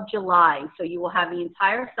week of July. So you will have the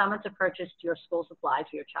entire summer to purchase your school supplies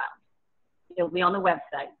for your child. It'll be on the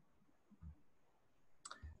website.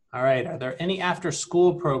 All right, are there any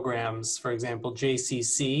after-school programs, for example,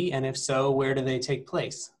 JCC, and if so, where do they take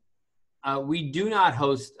place? We do not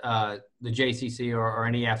host the JCC or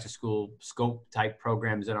any after-school scope type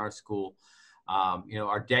programs in our school. You know,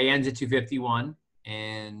 our day ends at 2:51,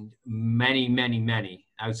 and many,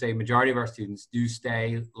 I would say majority of our students do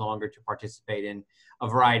stay longer to participate in a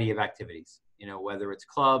variety of activities, you know, whether it's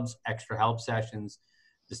clubs, extra help sessions,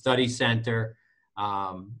 the study center.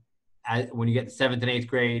 When you get to 7th and 8th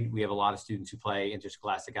grade, we have a lot of students who play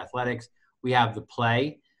interscholastic athletics. We have the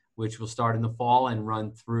play, which will start in the fall and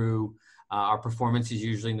run through our performances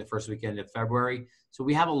usually in the first weekend of February. So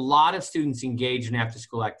we have a lot of students engaged in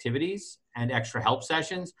after-school activities and extra help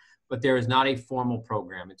sessions, but there is not a formal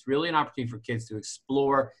program. It's really an opportunity for kids to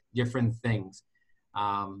explore different things.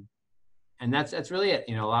 And that's really it.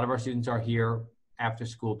 You know, a lot of our students are here after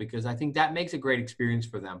school because I think that makes a great experience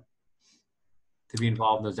for them to be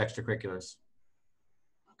involved in those extracurriculars.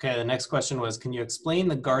 Okay, the next question was, can you explain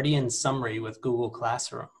the Guardian summary with Google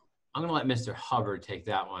Classroom? I'm gonna let Mr. Hubbard take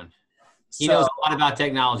that one. He knows a lot about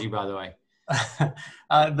technology, by the way.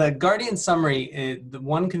 The Guardian summary, the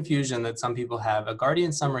one confusion that some people have, a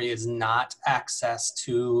Guardian summary is not access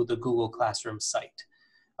to the Google Classroom site.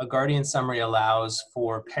 A Guardian summary allows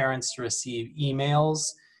for parents to receive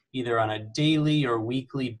emails either on a daily or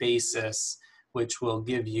weekly basis, which will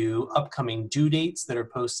give you upcoming due dates that are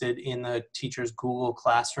posted in the teacher's Google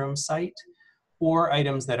Classroom site, or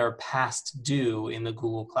items that are past due in the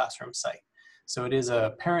Google Classroom site. So it is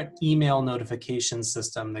a parent email notification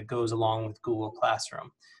system that goes along with Google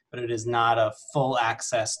Classroom, but it is not a full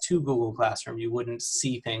access to Google Classroom. You wouldn't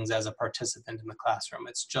see things as a participant in the classroom.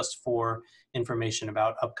 It's just for information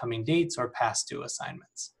about upcoming dates or past due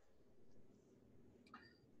assignments.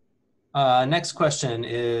 Next question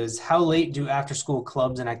is, how late do after-school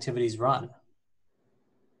clubs and activities run?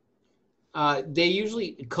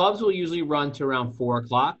 Clubs will usually run to around 4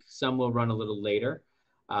 o'clock. Some will run a little later.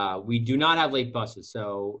 We do not have late buses.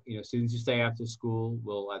 So, you know, students who stay after school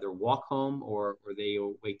will either walk home or they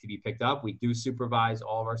will wait to be picked up. We do supervise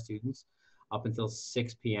all of our students up until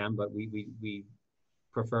 6 p.m., but we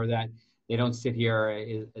prefer that they don't sit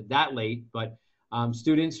here that late. But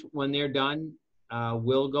students, when they're done,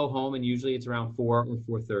 will go home, and usually it's around 4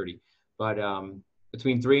 or 4:30. But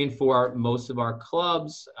between 3 and 4, most of our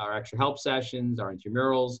clubs, our extra help sessions, our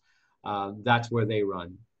intramurals, that's where they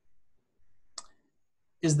run.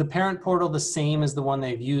 Is the parent portal the same as the one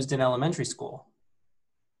they've used in elementary school?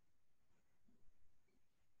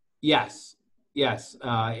 Yes.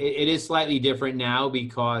 It is slightly different now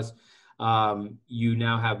because you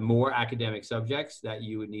now have more academic subjects that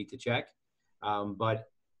you would need to check. But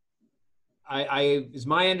it's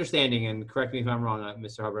my understanding, and correct me if I'm wrong,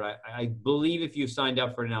 Mr. Hubbard, I believe if you signed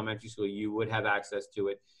up for an elementary school, you would have access to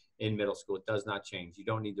it in middle school. It does not change. You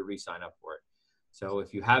don't need to re-sign up for it. So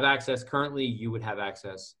if you have access currently, you would have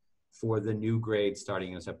access for the new grade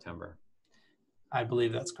starting in September. I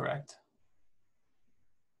believe that's correct.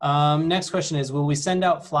 Next question is, will we send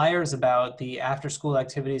out flyers about the after-school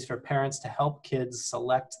activities for parents to help kids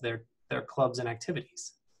select their clubs and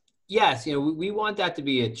activities? Yes, we want that to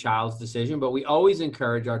be a child's decision, but we always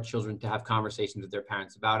encourage our children to have conversations with their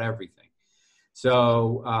parents about everything.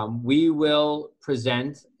 So we will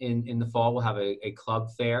present in the fall, we'll have a club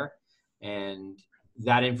fair, and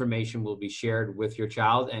that information will be shared with your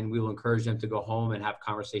child, and we will encourage them to go home and have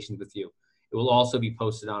conversations with you. It will also be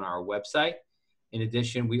posted on our website. In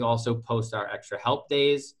addition, we also post our extra help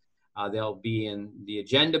days. They'll be in the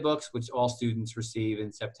agenda books, which all students receive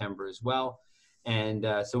in September as well. And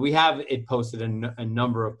so we have it posted in a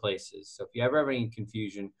number of places. So if you ever have any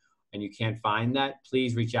confusion and you can't find that,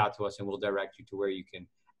 please reach out to us and we'll direct you to where you can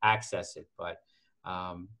access it. But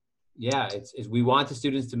yeah, we want the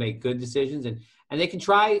students to make good decisions, and they can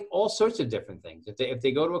try all sorts of different things. If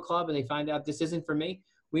they go to a club and they find out this isn't for me,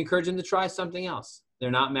 we encourage them to try something else.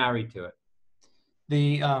 They're not married to it.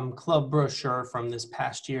 The club brochure from this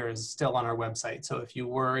past year is still on our website. So if you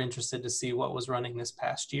were interested to see what was running this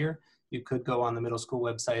past year, you could go on the middle school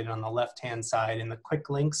website. On the left-hand side in the quick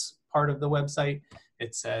links part of the website,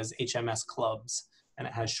 it says HMS clubs, and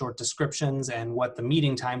it has short descriptions and what the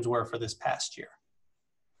meeting times were for this past year.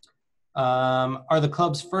 Are the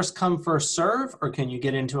clubs first come, first serve, or can you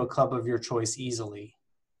get into a club of your choice easily?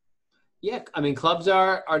 Yeah, I mean, clubs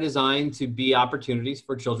are designed to be opportunities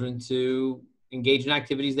for children to engage in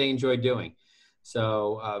activities they enjoy doing.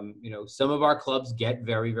 So, some of our clubs get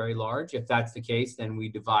very, very large. If that's the case, then we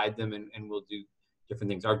divide them and we'll do different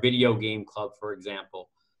things. Our video game club, for example,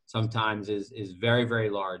 sometimes is very, very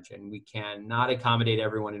large, and we cannot accommodate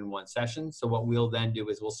everyone in one session. So what we'll then do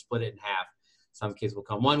is we'll split it in half. Some kids will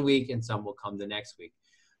come one week and some will come the next week.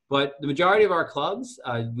 But the majority of our clubs,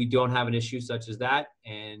 we don't have an issue such as that.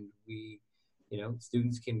 And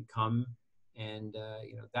students can come and,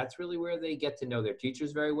 that's really where they get to know their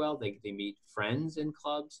teachers very well. They meet friends in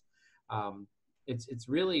clubs. It's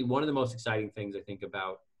really one of the most exciting things I think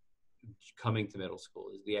about coming to middle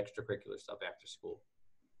school is the extracurricular stuff after school.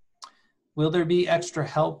 Will there be extra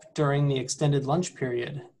help during the extended lunch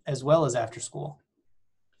period as well as after school?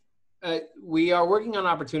 We are working on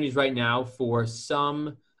opportunities right now for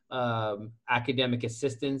some academic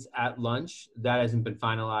assistance at lunch. That hasn't been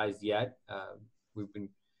finalized yet.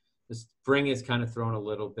 The spring has kind of thrown a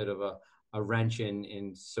little bit of a wrench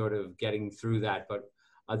in sort of getting through that, but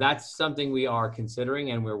that's something we are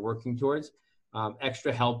considering and we're working towards.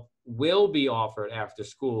 Extra help will be offered after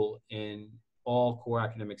school in all core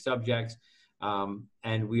academic subjects,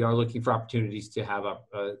 and we are looking for opportunities to have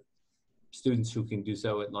students who can do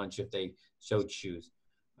so at lunch if they so choose.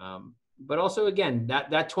 But also, again,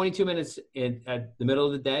 that 22 minutes at the middle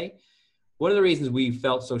of the day, one of the reasons we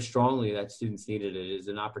felt so strongly that students needed it is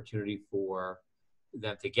an opportunity for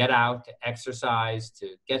them to get out, to exercise,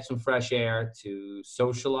 to get some fresh air, to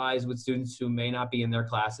socialize with students who may not be in their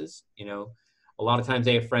classes. A lot of times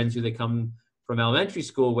they have friends who they come from elementary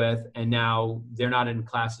school with, and now they're not in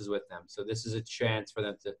classes with them. So this is a chance for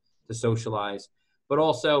them to socialize. But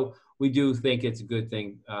also, we do think it's a good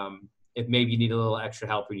thing if maybe you need a little extra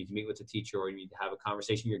help, or you need to meet with a teacher, or you need to have a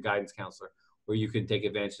conversation with your guidance counselor, where you can take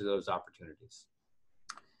advantage of those opportunities.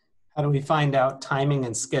 How do we find out timing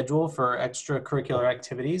and schedule for extracurricular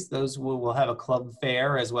activities? Those will have a club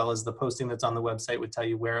fair, as well as the posting that's on the website would tell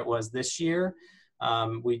you where it was this year.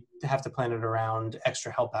 We have to plan it around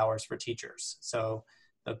extra help hours for teachers. So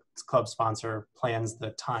the club sponsor plans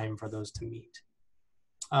the time for those to meet.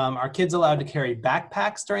 Are kids allowed to carry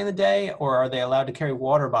backpacks during the day, or are they allowed to carry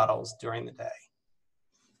water bottles during the day?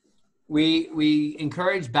 We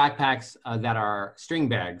encourage backpacks that are string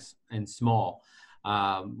bags and small.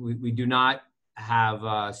 We do not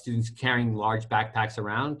have students carrying large backpacks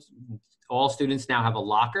around. All students now have a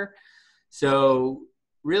locker. So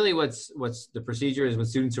really what's the procedure is when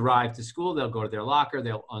students arrive to school, they'll go to their locker,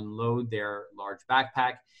 they'll unload their large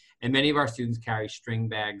backpack, and many of our students carry string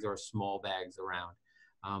bags or small bags around.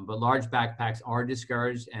 But large backpacks are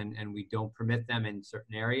discouraged, and we don't permit them in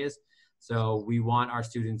certain areas. So we want our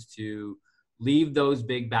students to leave those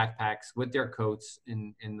big backpacks with their coats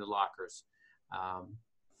in the lockers.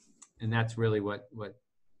 And that's really what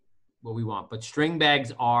we want. But string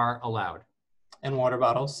bags are allowed. And water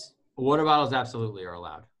bottles? Water bottles absolutely are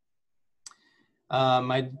allowed.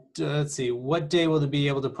 Let's see, what day will they be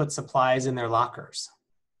able to put supplies in their lockers?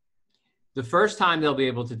 The first time they'll be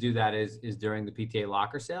able to do that is during the PTA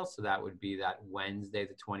locker sale. So that would be that Wednesday,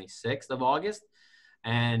 the 26th of August.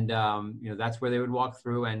 And, that's where they would walk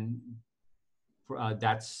through, and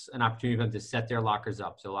that's an opportunity for them to set their lockers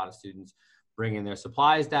up. So a lot of students bring in their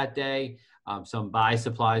supplies that day. Some buy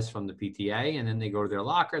supplies from the PTA, and then they go to their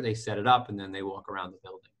locker, they set it up, and then they walk around the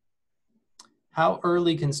building. How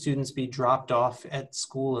early can students be dropped off at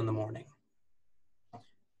school in the morning?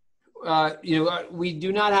 We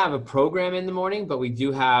do not have a program in the morning, but we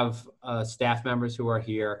do have staff members who are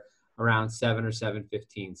here around 7 or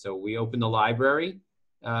 7:15. So we open the library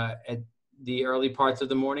at the early parts of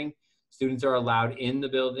the morning. Students are allowed in the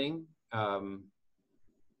building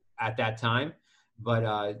at that time,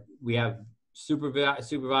 but we have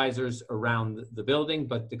supervisors around the building,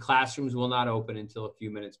 but the classrooms will not open until a few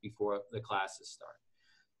minutes before the classes start.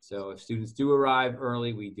 So if students do arrive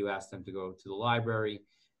early, we do ask them to go to the library.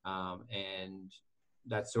 And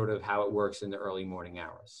that's sort of how it works in the early morning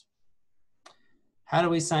hours. How do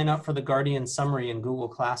we sign up for the Guardian Summary in Google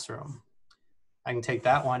Classroom? I can take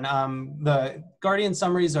that one. The Guardian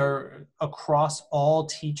Summaries are across all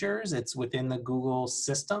teachers. It's within the Google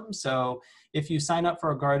system. So if you sign up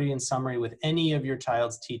for a Guardian Summary with any of your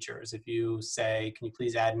child's teachers, if you say, can you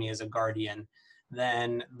please add me as a guardian,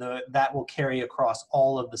 then that will carry across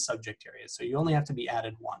all of the subject areas. So you only have to be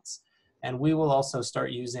added once. And we will also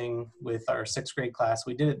start using, with our 6th grade class,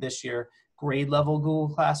 we did it this year, grade level Google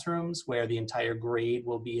Classrooms, where the entire grade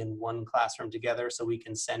will be in one classroom together so we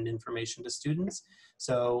can send information to students.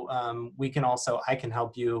 So I can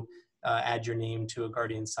help you add your name to a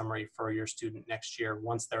Guardian Summary for your student next year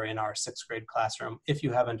once they're in our 6th grade classroom, if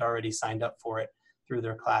you haven't already signed up for it through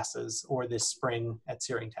their classes or this spring at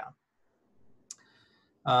Searingtown.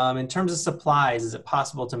 In terms of supplies, is it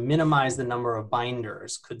possible to minimize the number of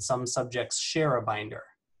binders? Could some subjects share a binder?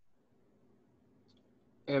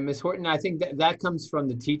 And Ms. Horton, I think that comes from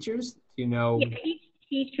the teachers, you know. Yeah, each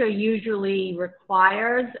teacher usually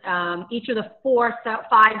requires, each of the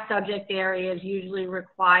 5 subject areas usually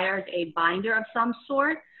requires a binder of some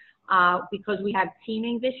sort. Because we have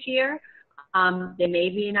teaming this year, there may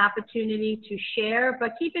be an opportunity to share,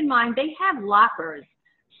 but keep in mind they have lockers.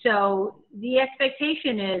 So the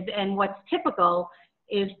expectation is, and what's typical,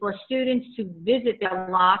 is for students to visit their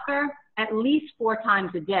locker at least 4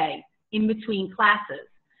 times a day in between classes.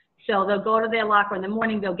 So they'll go to their locker in the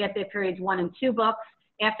morning, they'll get their periods 1 and 2 books.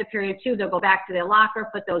 After period 2, they'll go back to their locker,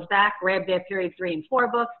 put those back, grab their period 3 and 4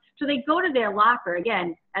 books. So they go to their locker,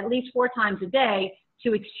 again, at least 4 times a day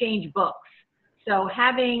to exchange books. So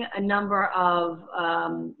having a number of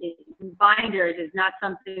binders is not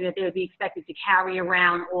something that they would be expected to carry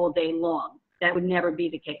around all day long. That would never be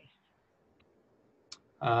the case.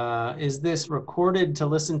 Is this recorded to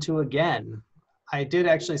listen to again? I did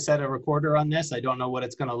actually set a recorder on this. I don't know what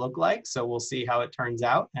it's going to look like, so we'll see how it turns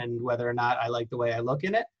out and whether or not I like the way I look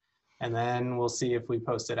in it. And then we'll see if we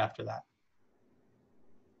post it after that.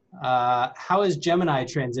 How is Gemini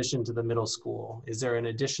transitioned to the middle school? Is there an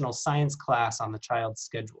additional science class on the child's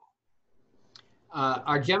schedule?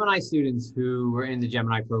 Our Gemini students who were in the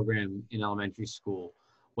Gemini program in elementary school,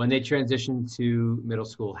 when they transition to middle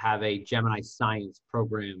school, have a Gemini science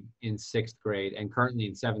program in 6th grade and currently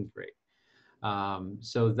in 7th grade.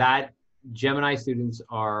 So that Gemini students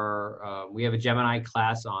are, we have a Gemini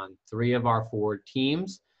class on 3 of our 4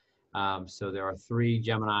 teams. So there are 3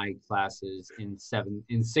 Gemini classes in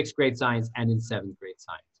 6th grade science and in 7th grade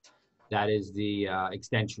science. That is the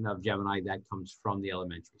extension of Gemini that comes from the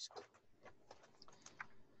elementary school.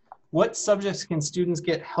 What subjects can students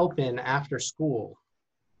get help in after school?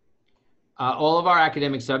 All of our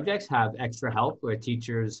academic subjects have extra help, where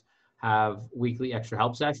teachers have weekly extra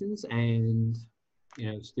help sessions, and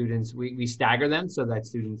students, we stagger them so that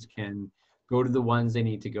students can go to the ones they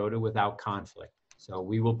need to go to without conflict. So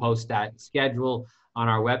we will post that schedule on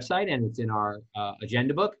our website, and it's in our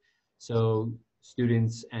agenda book. So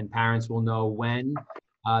students and parents will know when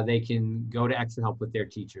they can go to extra help with their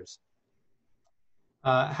teachers.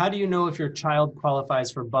 How do you know if your child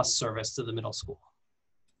qualifies for bus service to the middle school?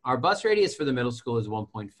 Our bus radius for the middle school is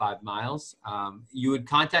 1.5 miles. You would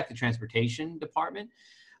contact the transportation department,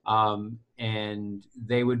 and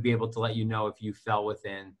they would be able to let you know if you fell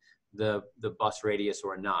within the bus radius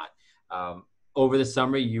or not. Over the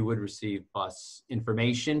summer, you would receive bus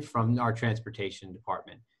information from our transportation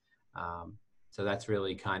department. So that's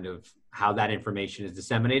really kind of how that information is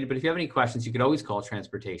disseminated. But if you have any questions, you could always call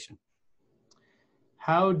transportation.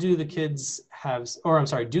 How do the kids have,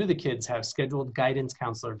 do the kids have scheduled guidance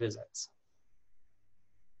counselor visits?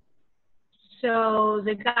 So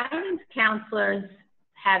the guidance counselors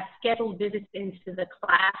have scheduled visits into the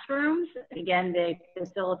classrooms. Again, they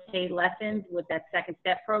facilitate lessons with that second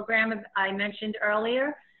step program I mentioned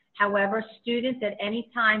earlier. However, students at any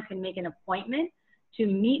time can make an appointment to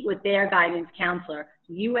meet with their guidance counselor.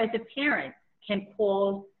 You as a parent can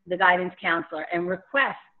call the guidance counselor and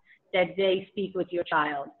request that they speak with your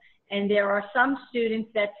child. And there are some students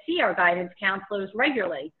that see our guidance counselors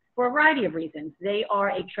regularly. for a variety of reasons. They are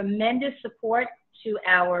a tremendous support to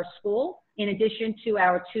our school, in addition to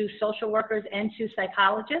our 2 social workers and 2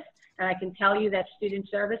 psychologists. And I can tell you that student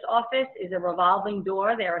service office is a revolving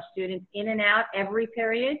door. There are students in and out every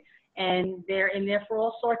period, and they're in there for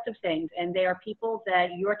all sorts of things. And they are people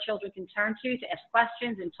that your children can turn to ask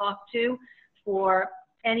questions and talk to for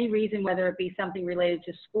any reason, whether it be something related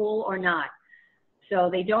to school or not. So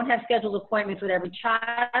they don't have scheduled appointments with every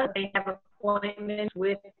child. They have appointments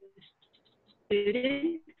with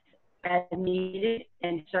students as needed,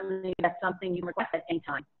 and certainly that's something you request at any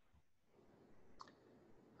time.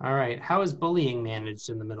 All right. How is bullying managed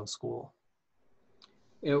in the middle school?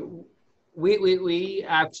 We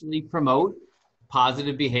actually promote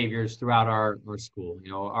positive behaviors throughout our school.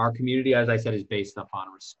 Our community, as I said, is based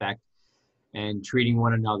upon respect and treating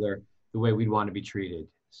one another the way we'd want to be treated.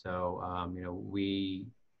 So, we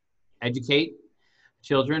educate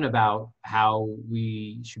children about how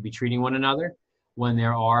we should be treating one another when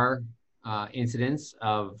there are incidents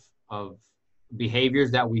of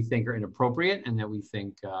behaviors that we think are inappropriate and that we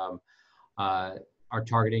think are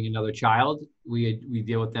targeting another child. We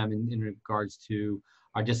deal with them in regards to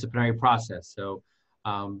our disciplinary process. So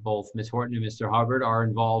both Ms. Horton and Mr. Hubbard are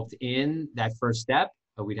involved in that first step.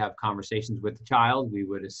 We'd have conversations with the child. We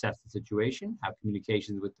would assess the situation, have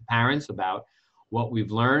communications with the parents about what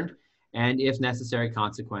we've learned, and if necessary,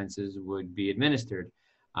 consequences would be administered.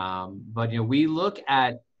 But we look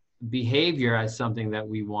at behavior as something that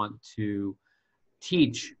we want to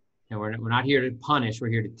teach. We're not here to punish, we're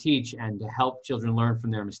here to teach and to help children learn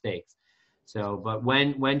from their mistakes. So, but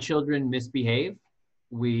when children misbehave,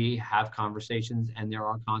 we have conversations and there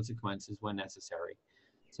are consequences when necessary.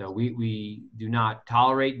 So we do not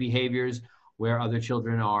tolerate behaviors where other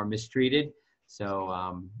children are mistreated.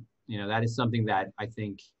 So, that is something that I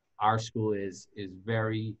think our school is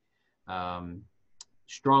very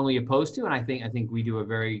strongly opposed to. And I think we do a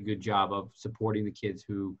very good job of supporting the kids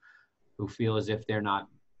who feel as if they're not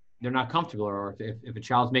comfortable, or if a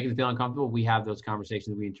child's making them feel uncomfortable, we have those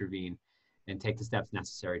conversations, we intervene and take the steps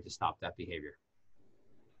necessary to stop that behavior.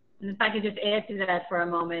 And if I could just add to that for a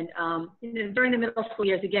moment, during the middle school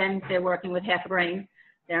years, again, they're working with half a brain,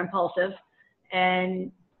 they're impulsive,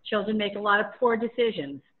 and children make a lot of poor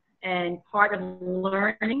decisions. And part of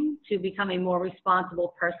learning to become a more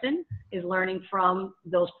responsible person is learning from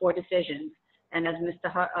those poor decisions. And as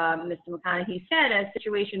Mr. McConaughey said, as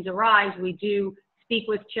situations arise, we do speak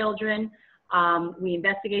with children, we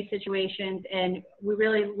investigate situations, and we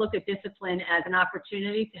really look at discipline as an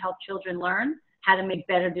opportunity to help children learn how to make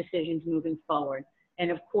better decisions moving forward. And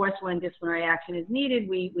of course, when disciplinary action is needed,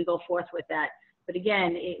 we go forth with that. But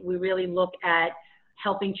again, we really look at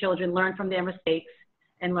helping children learn from their mistakes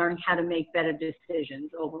and learn how to make better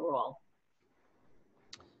decisions overall.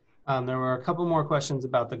 There were a couple more questions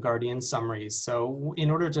about the Guardian summaries. So in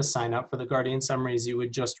order to sign up for the Guardian summaries, you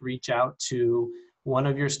would just reach out to one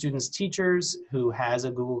of your students' teachers who has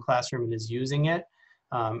a Google Classroom and is using it.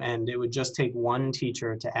 And it would just take one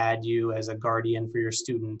teacher to add you as a guardian for your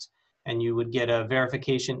student. And you would get a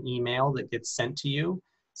verification email that gets sent to you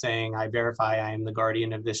saying, I verify I am the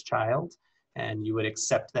guardian of this child. And you would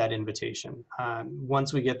accept that invitation.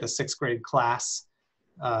 Once we get the 6th grade class,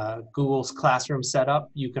 Google's Classroom set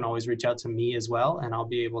up, you can always reach out to me as well, and I'll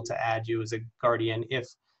be able to add you as a guardian if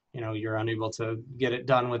you're unable to get it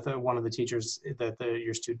done with one of the teachers that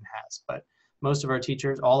your student has. But most of our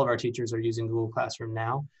teachers, all of our teachers are using Google Classroom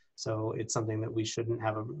now, so it's something that we shouldn't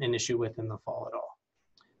have an issue with in the fall at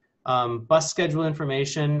all. Bus schedule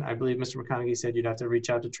information, I believe Mr. McConaughey said you'd have to reach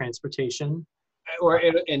out to transportation. Or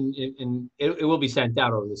it will be sent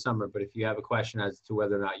out over the summer, but if you have a question as to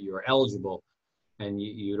whether or not you are eligible and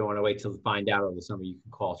you don't want to wait till to find out over the summer, you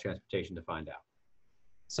can call transportation to find out.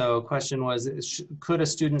 So question was, could a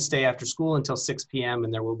student stay after school until 6 p.m.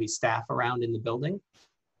 and there will be staff around in the building?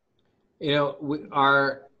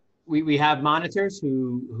 We have monitors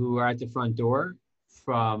who are at the front door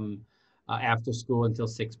from after school until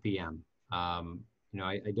 6 p.m. I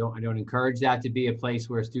don't encourage that to be a place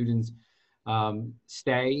where students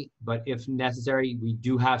stay, but if necessary, we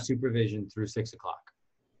do have supervision through 6 o'clock.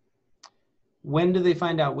 When do they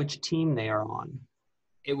find out which team they are on?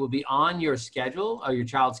 It will be on your schedule, or your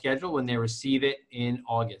child's schedule, when they receive it in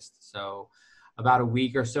August. So about a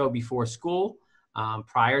week or so before school,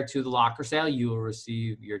 prior to the locker sale, you will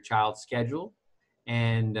receive your child's schedule.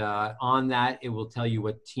 And on that, it will tell you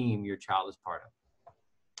what team your child is part of.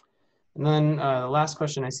 And then the last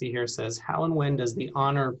question I see here says, how and when does the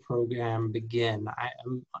honor program begin?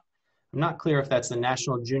 I'm not clear if that's the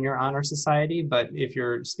National Junior Honor Society, but if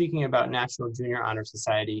you're speaking about National Junior Honor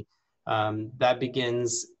Society, that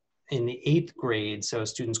begins in the 8th grade. So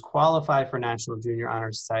students qualify for National Junior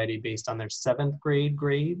Honor Society based on their 7th grade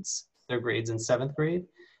grades, their grades in 7th grade.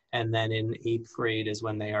 And then in 8th grade is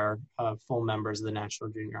when they are full members of the National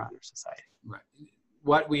Junior Honor Society. Right.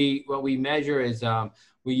 What we measure is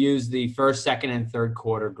we use the first, second, and third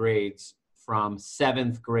quarter grades from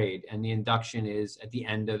 7th grade, and the induction is at the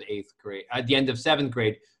end of 8th grade, at the end of 7th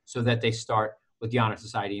grade, so that they start with the Honor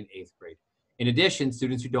Society in 8th grade. In addition,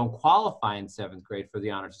 students who don't qualify in 7th grade for the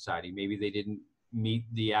Honor Society, maybe they didn't meet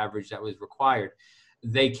the average that was required,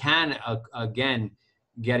 they can again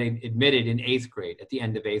get admitted in 8th grade, at the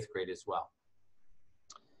end of 8th grade as well.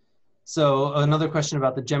 So another question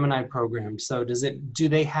about the Gemini program. So do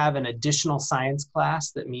they have an additional science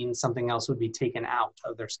class that means something else would be taken out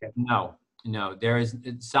of their schedule? No, there is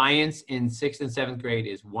science in 6th and 7th grade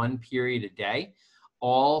is 1 period a day.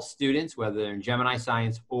 All students, whether they're in Gemini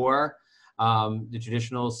science or the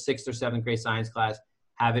traditional 6th or 7th grade science class,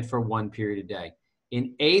 have it for 1 period a day.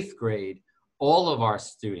 In 8th grade, all of our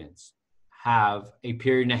students have a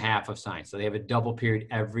period and a half of science. So they have a double period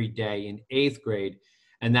every day in 8th grade.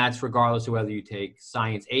 And that's regardless of whether you take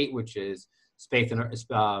Science 8, which is space and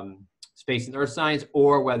earth science,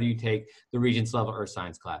 or whether you take the Regents level earth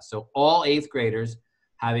science class. So all 8th graders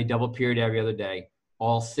have a double period every other day.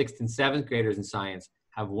 All 6th and 7th graders in science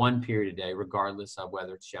have 1 period a day, regardless of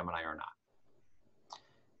whether it's Gemini or not.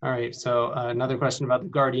 All right, so another question about the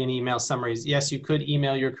Guardian email summaries. Yes, you could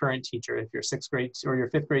email your current teacher. If your 6th grade or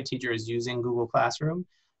your 5th grade teacher is using Google Classroom,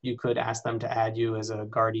 you could ask them to add you as a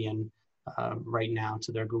Guardian right now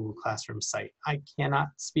to their Google Classroom site. I cannot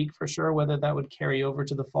speak for sure whether that would carry over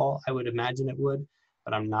to the fall. I would imagine it would,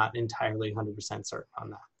 but I'm not entirely 100% certain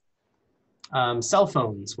on that. Cell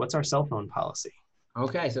phones, what's our cell phone policy?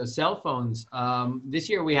 Okay, so cell phones, this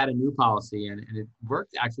year we had a new policy and it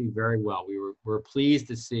worked actually very well. We were pleased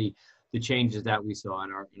to see the changes that we saw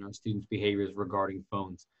in our students' behaviors regarding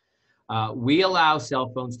phones. We allow cell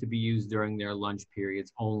phones to be used during their lunch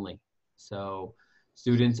periods only. So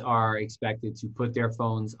students are expected to put their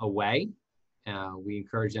phones away. We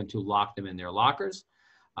encourage them to lock them in their lockers.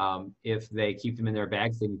 If they keep them in their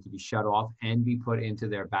bags, they need to be shut off and be put into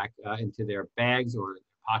their bags or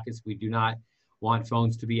pockets. We do not want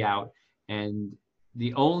phones to be out. And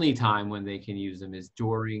the only time when they can use them is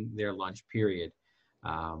during their lunch period.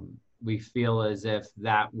 We feel as if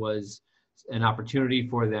that was an opportunity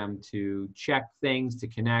for them to check things, to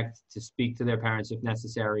connect, to speak to their parents if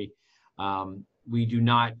necessary. We do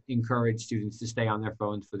not encourage students to stay on their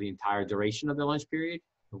phones for the entire duration of their lunch period.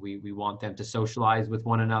 We want them to socialize with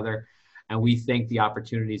one another. And we think the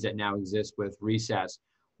opportunities that now exist with recess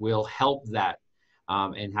will help that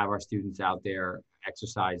and have our students out there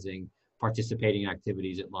exercising, participating in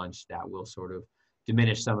activities at lunch that will sort of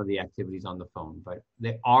diminish some of the activities on the phone. But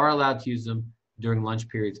they are allowed to use them during lunch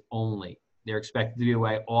periods only. They're expected to be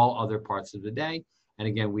away all other parts of the day. And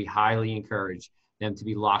again, we highly encourage them to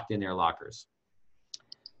be locked in their lockers.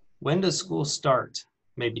 When does school start?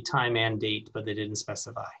 Maybe time and date, but they didn't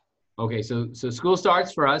specify. Okay, so school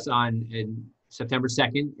starts for us in September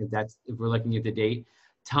 2nd, if we're looking at the date.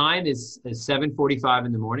 Time is 7:45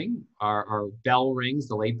 in the morning. Our bell rings,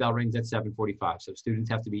 the late bell rings at 7:45. So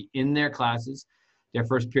students have to be in their classes, their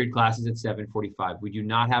first period classes at 7:45. We do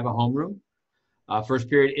not have a homeroom. First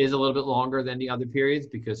period is a little bit longer than the other periods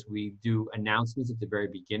because we do announcements at the very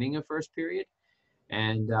beginning of first period.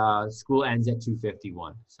 And school ends at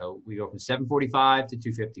 2:51. So we go from 7:45 to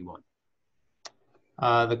 2:51.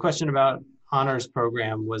 The question about honors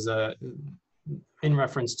program was in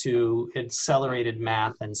reference to accelerated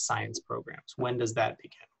math and science programs. When does that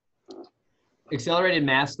begin? Accelerated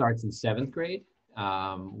math starts in 7th grade.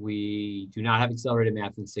 We do not have accelerated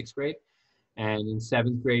math in 6th grade. And in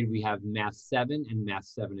 7th grade, we have Math 7 and Math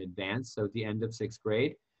 7 Advanced. So at the end of 6th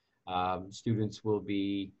grade, students will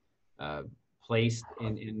be placed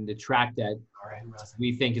in the track that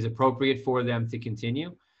we think is appropriate for them to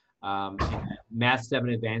continue. Math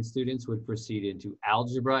 7 Advanced students would proceed into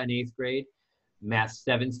algebra in 8th grade. Math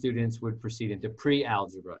 7 students would proceed into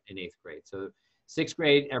pre-algebra in 8th grade. So 6th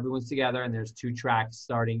grade, everyone's together, and there's 2 tracks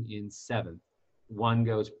starting in 7th. One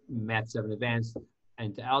goes Math 7 Advanced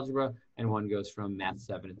into algebra, and one goes from Math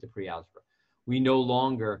 7 into pre-algebra. We no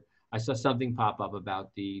longer, I saw something pop up about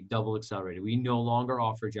the double accelerated. We no longer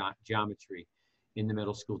offer geometry in the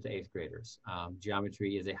middle school to 8th graders.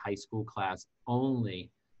 Geometry is a high school class only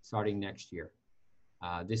starting next year.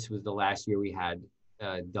 This was the last year we had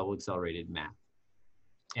double accelerated math.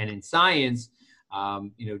 And in science,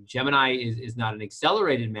 Gemini is not an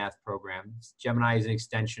accelerated math program. Gemini is an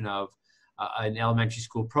extension of an elementary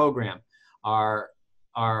school program. Our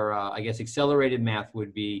I guess, accelerated math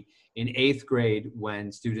would be in 8th grade,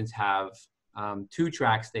 when students have 2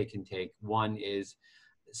 tracks they can take, one is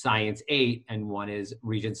Science 8 and one is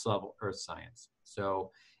Regents level Earth Science.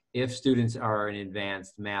 So if students are in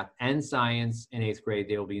advanced math and science in 8th grade,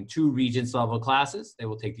 they will be in 2 Regents level classes. They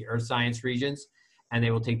will take the Earth Science Regents and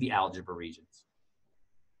they will take the Algebra Regents.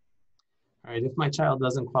 All right, if my child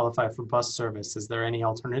doesn't qualify for bus service, is there any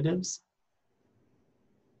alternatives?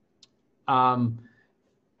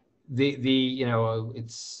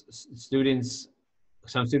 It's students,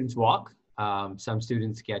 some students walk, some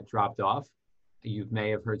students get dropped off. You may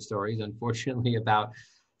have heard stories, unfortunately, about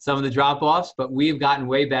some of the drop-offs, but we've gotten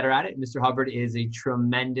way better at it. Mr. Hubbard is a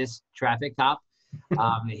tremendous traffic cop.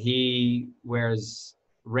 He wears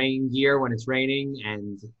rain gear when it's raining,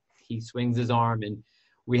 and he swings his arm, and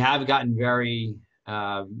we have gotten very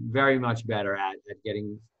much better at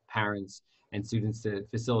getting parents and students to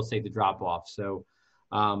facilitate the drop-off. So,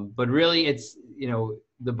 but really it's,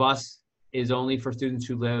 the bus is only for students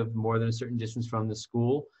who live more than a certain distance from the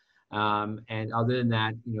school. And other than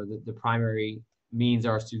that, the primary means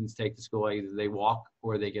our students take to school, either they walk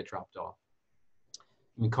or they get dropped off.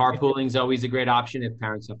 I mean, carpooling is always a great option if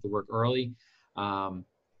parents have to work early.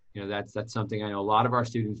 That's something I know a lot of our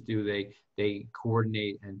students do. They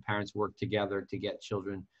coordinate and parents work together to get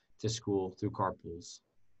children to school through carpools.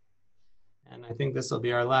 And I think this will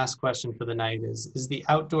be our last question for the night is the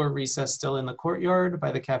outdoor recess still in the courtyard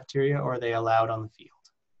by the cafeteria, or are they allowed on the field?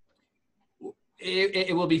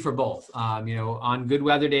 It will be for both. On good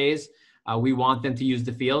weather days, we want them to use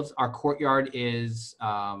the fields. Our courtyard is,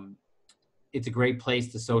 it's a great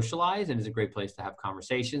place to socialize, and it's a great place to have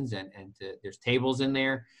conversations, and there's tables in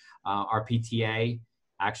there. Our PTA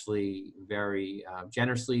actually very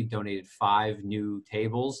generously donated 5 new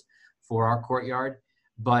tables for our courtyard.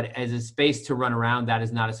 But as a space to run around, that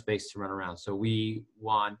is not a space to run around. So we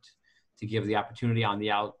want to give the opportunity on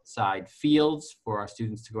the outside fields for our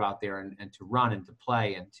students to go out there and to run and to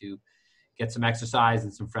play and to get some exercise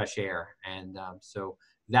and some fresh air. And so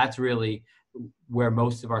that's really where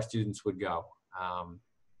most of our students would go,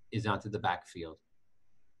 is onto the backfield.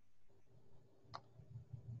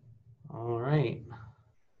 All right.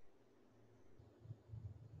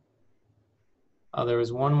 There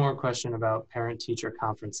was one more question about parent-teacher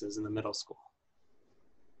conferences in the middle school.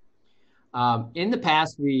 In the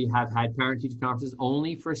past, we have had parent-teacher conferences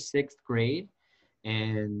only for 6th grade.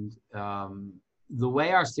 And the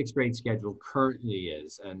way our 6th grade schedule currently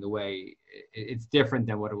is, and the way it's different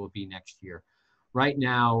than what it will be next year. Right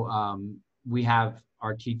now, we have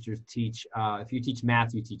our teachers teach, if you teach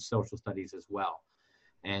math, you teach social studies as well.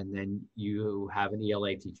 And then you have an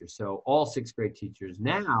ELA teacher. So all 6th grade teachers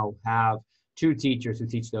now have 2 teachers who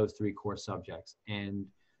teach those 3 core subjects. And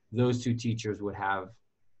those 2 teachers would have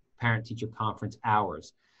parent-teacher conference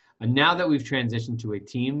hours. And now that we've transitioned to a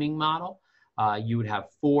teaming model, you would have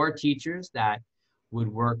 4 teachers that would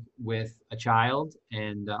work with a child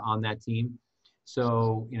and on that team.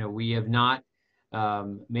 So, we have not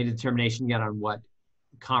made a determination yet on what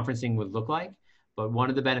conferencing would look like. But one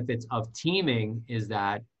of the benefits of teaming is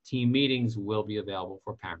that team meetings will be available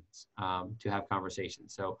for parents to have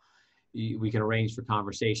conversations. So we can arrange for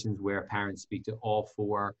conversations where parents speak to all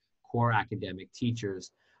 4 core academic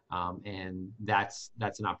teachers. And that's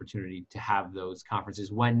an opportunity to have those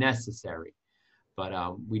conferences when necessary.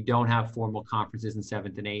 But we don't have formal conferences in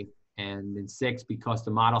 7th and 8th. And in 6th, because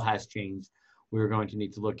the model has changed, we're going to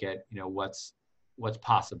need to look at what's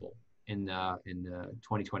possible in the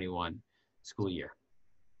 2021 school year.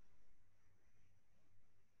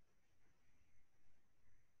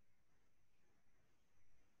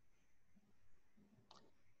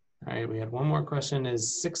 All right, we had one more question.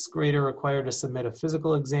 Is 6th grader required to submit a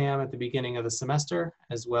physical exam at the beginning of the semester,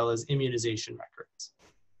 as well as immunization records?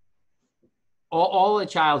 All a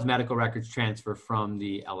child's medical records transfer from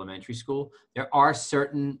the elementary school. There are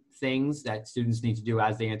certain things that students need to do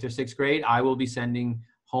as they enter 6th grade. I will be sending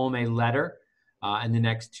home a letter in the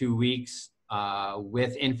next 2 weeks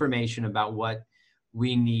with information about what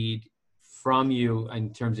we need from you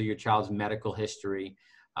in terms of your child's medical history,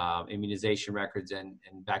 immunization records and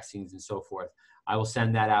vaccines and so forth. I will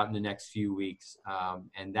send that out in the next few weeks,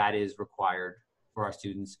 and that is required for our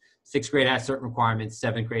students. 6th grade has certain requirements,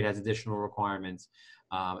 7th grade has additional requirements,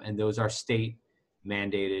 and those are state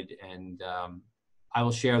mandated, and I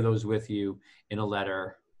will share those with you in a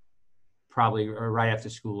letter probably right after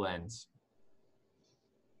school ends.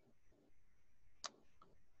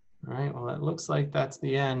 All right, well, it looks like that's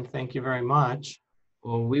the end. Thank you very much.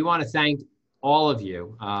 Well, we want to thank all of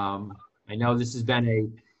you. I know this has been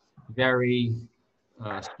a very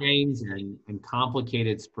strange and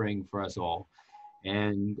complicated spring for us all.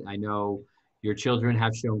 And I know, Your children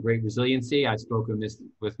have shown great resiliency. I've spoken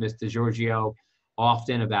with Ms. DeGiorgio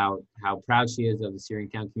often about how proud she is of the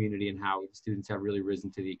Searingtown community and how the students have really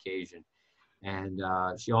risen to the occasion. And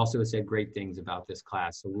she also has said great things about this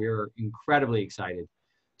class. So we're incredibly excited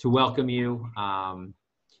to welcome you.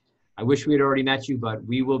 I wish we had already met you, but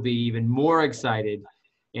we will be even more excited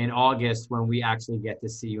in August when we actually get to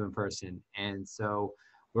see you in person. And so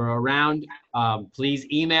we're around. Please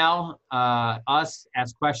email us,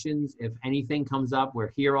 ask questions. If anything comes up,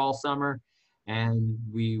 we're here all summer, and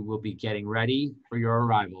we will be getting ready for your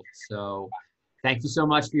arrival. So thank you so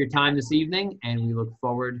much for your time this evening, and we look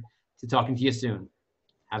forward to talking to you soon.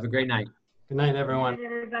 Have a great night. Good night, everyone. Good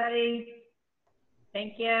night, everybody.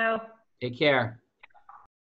 Thank you. Take care.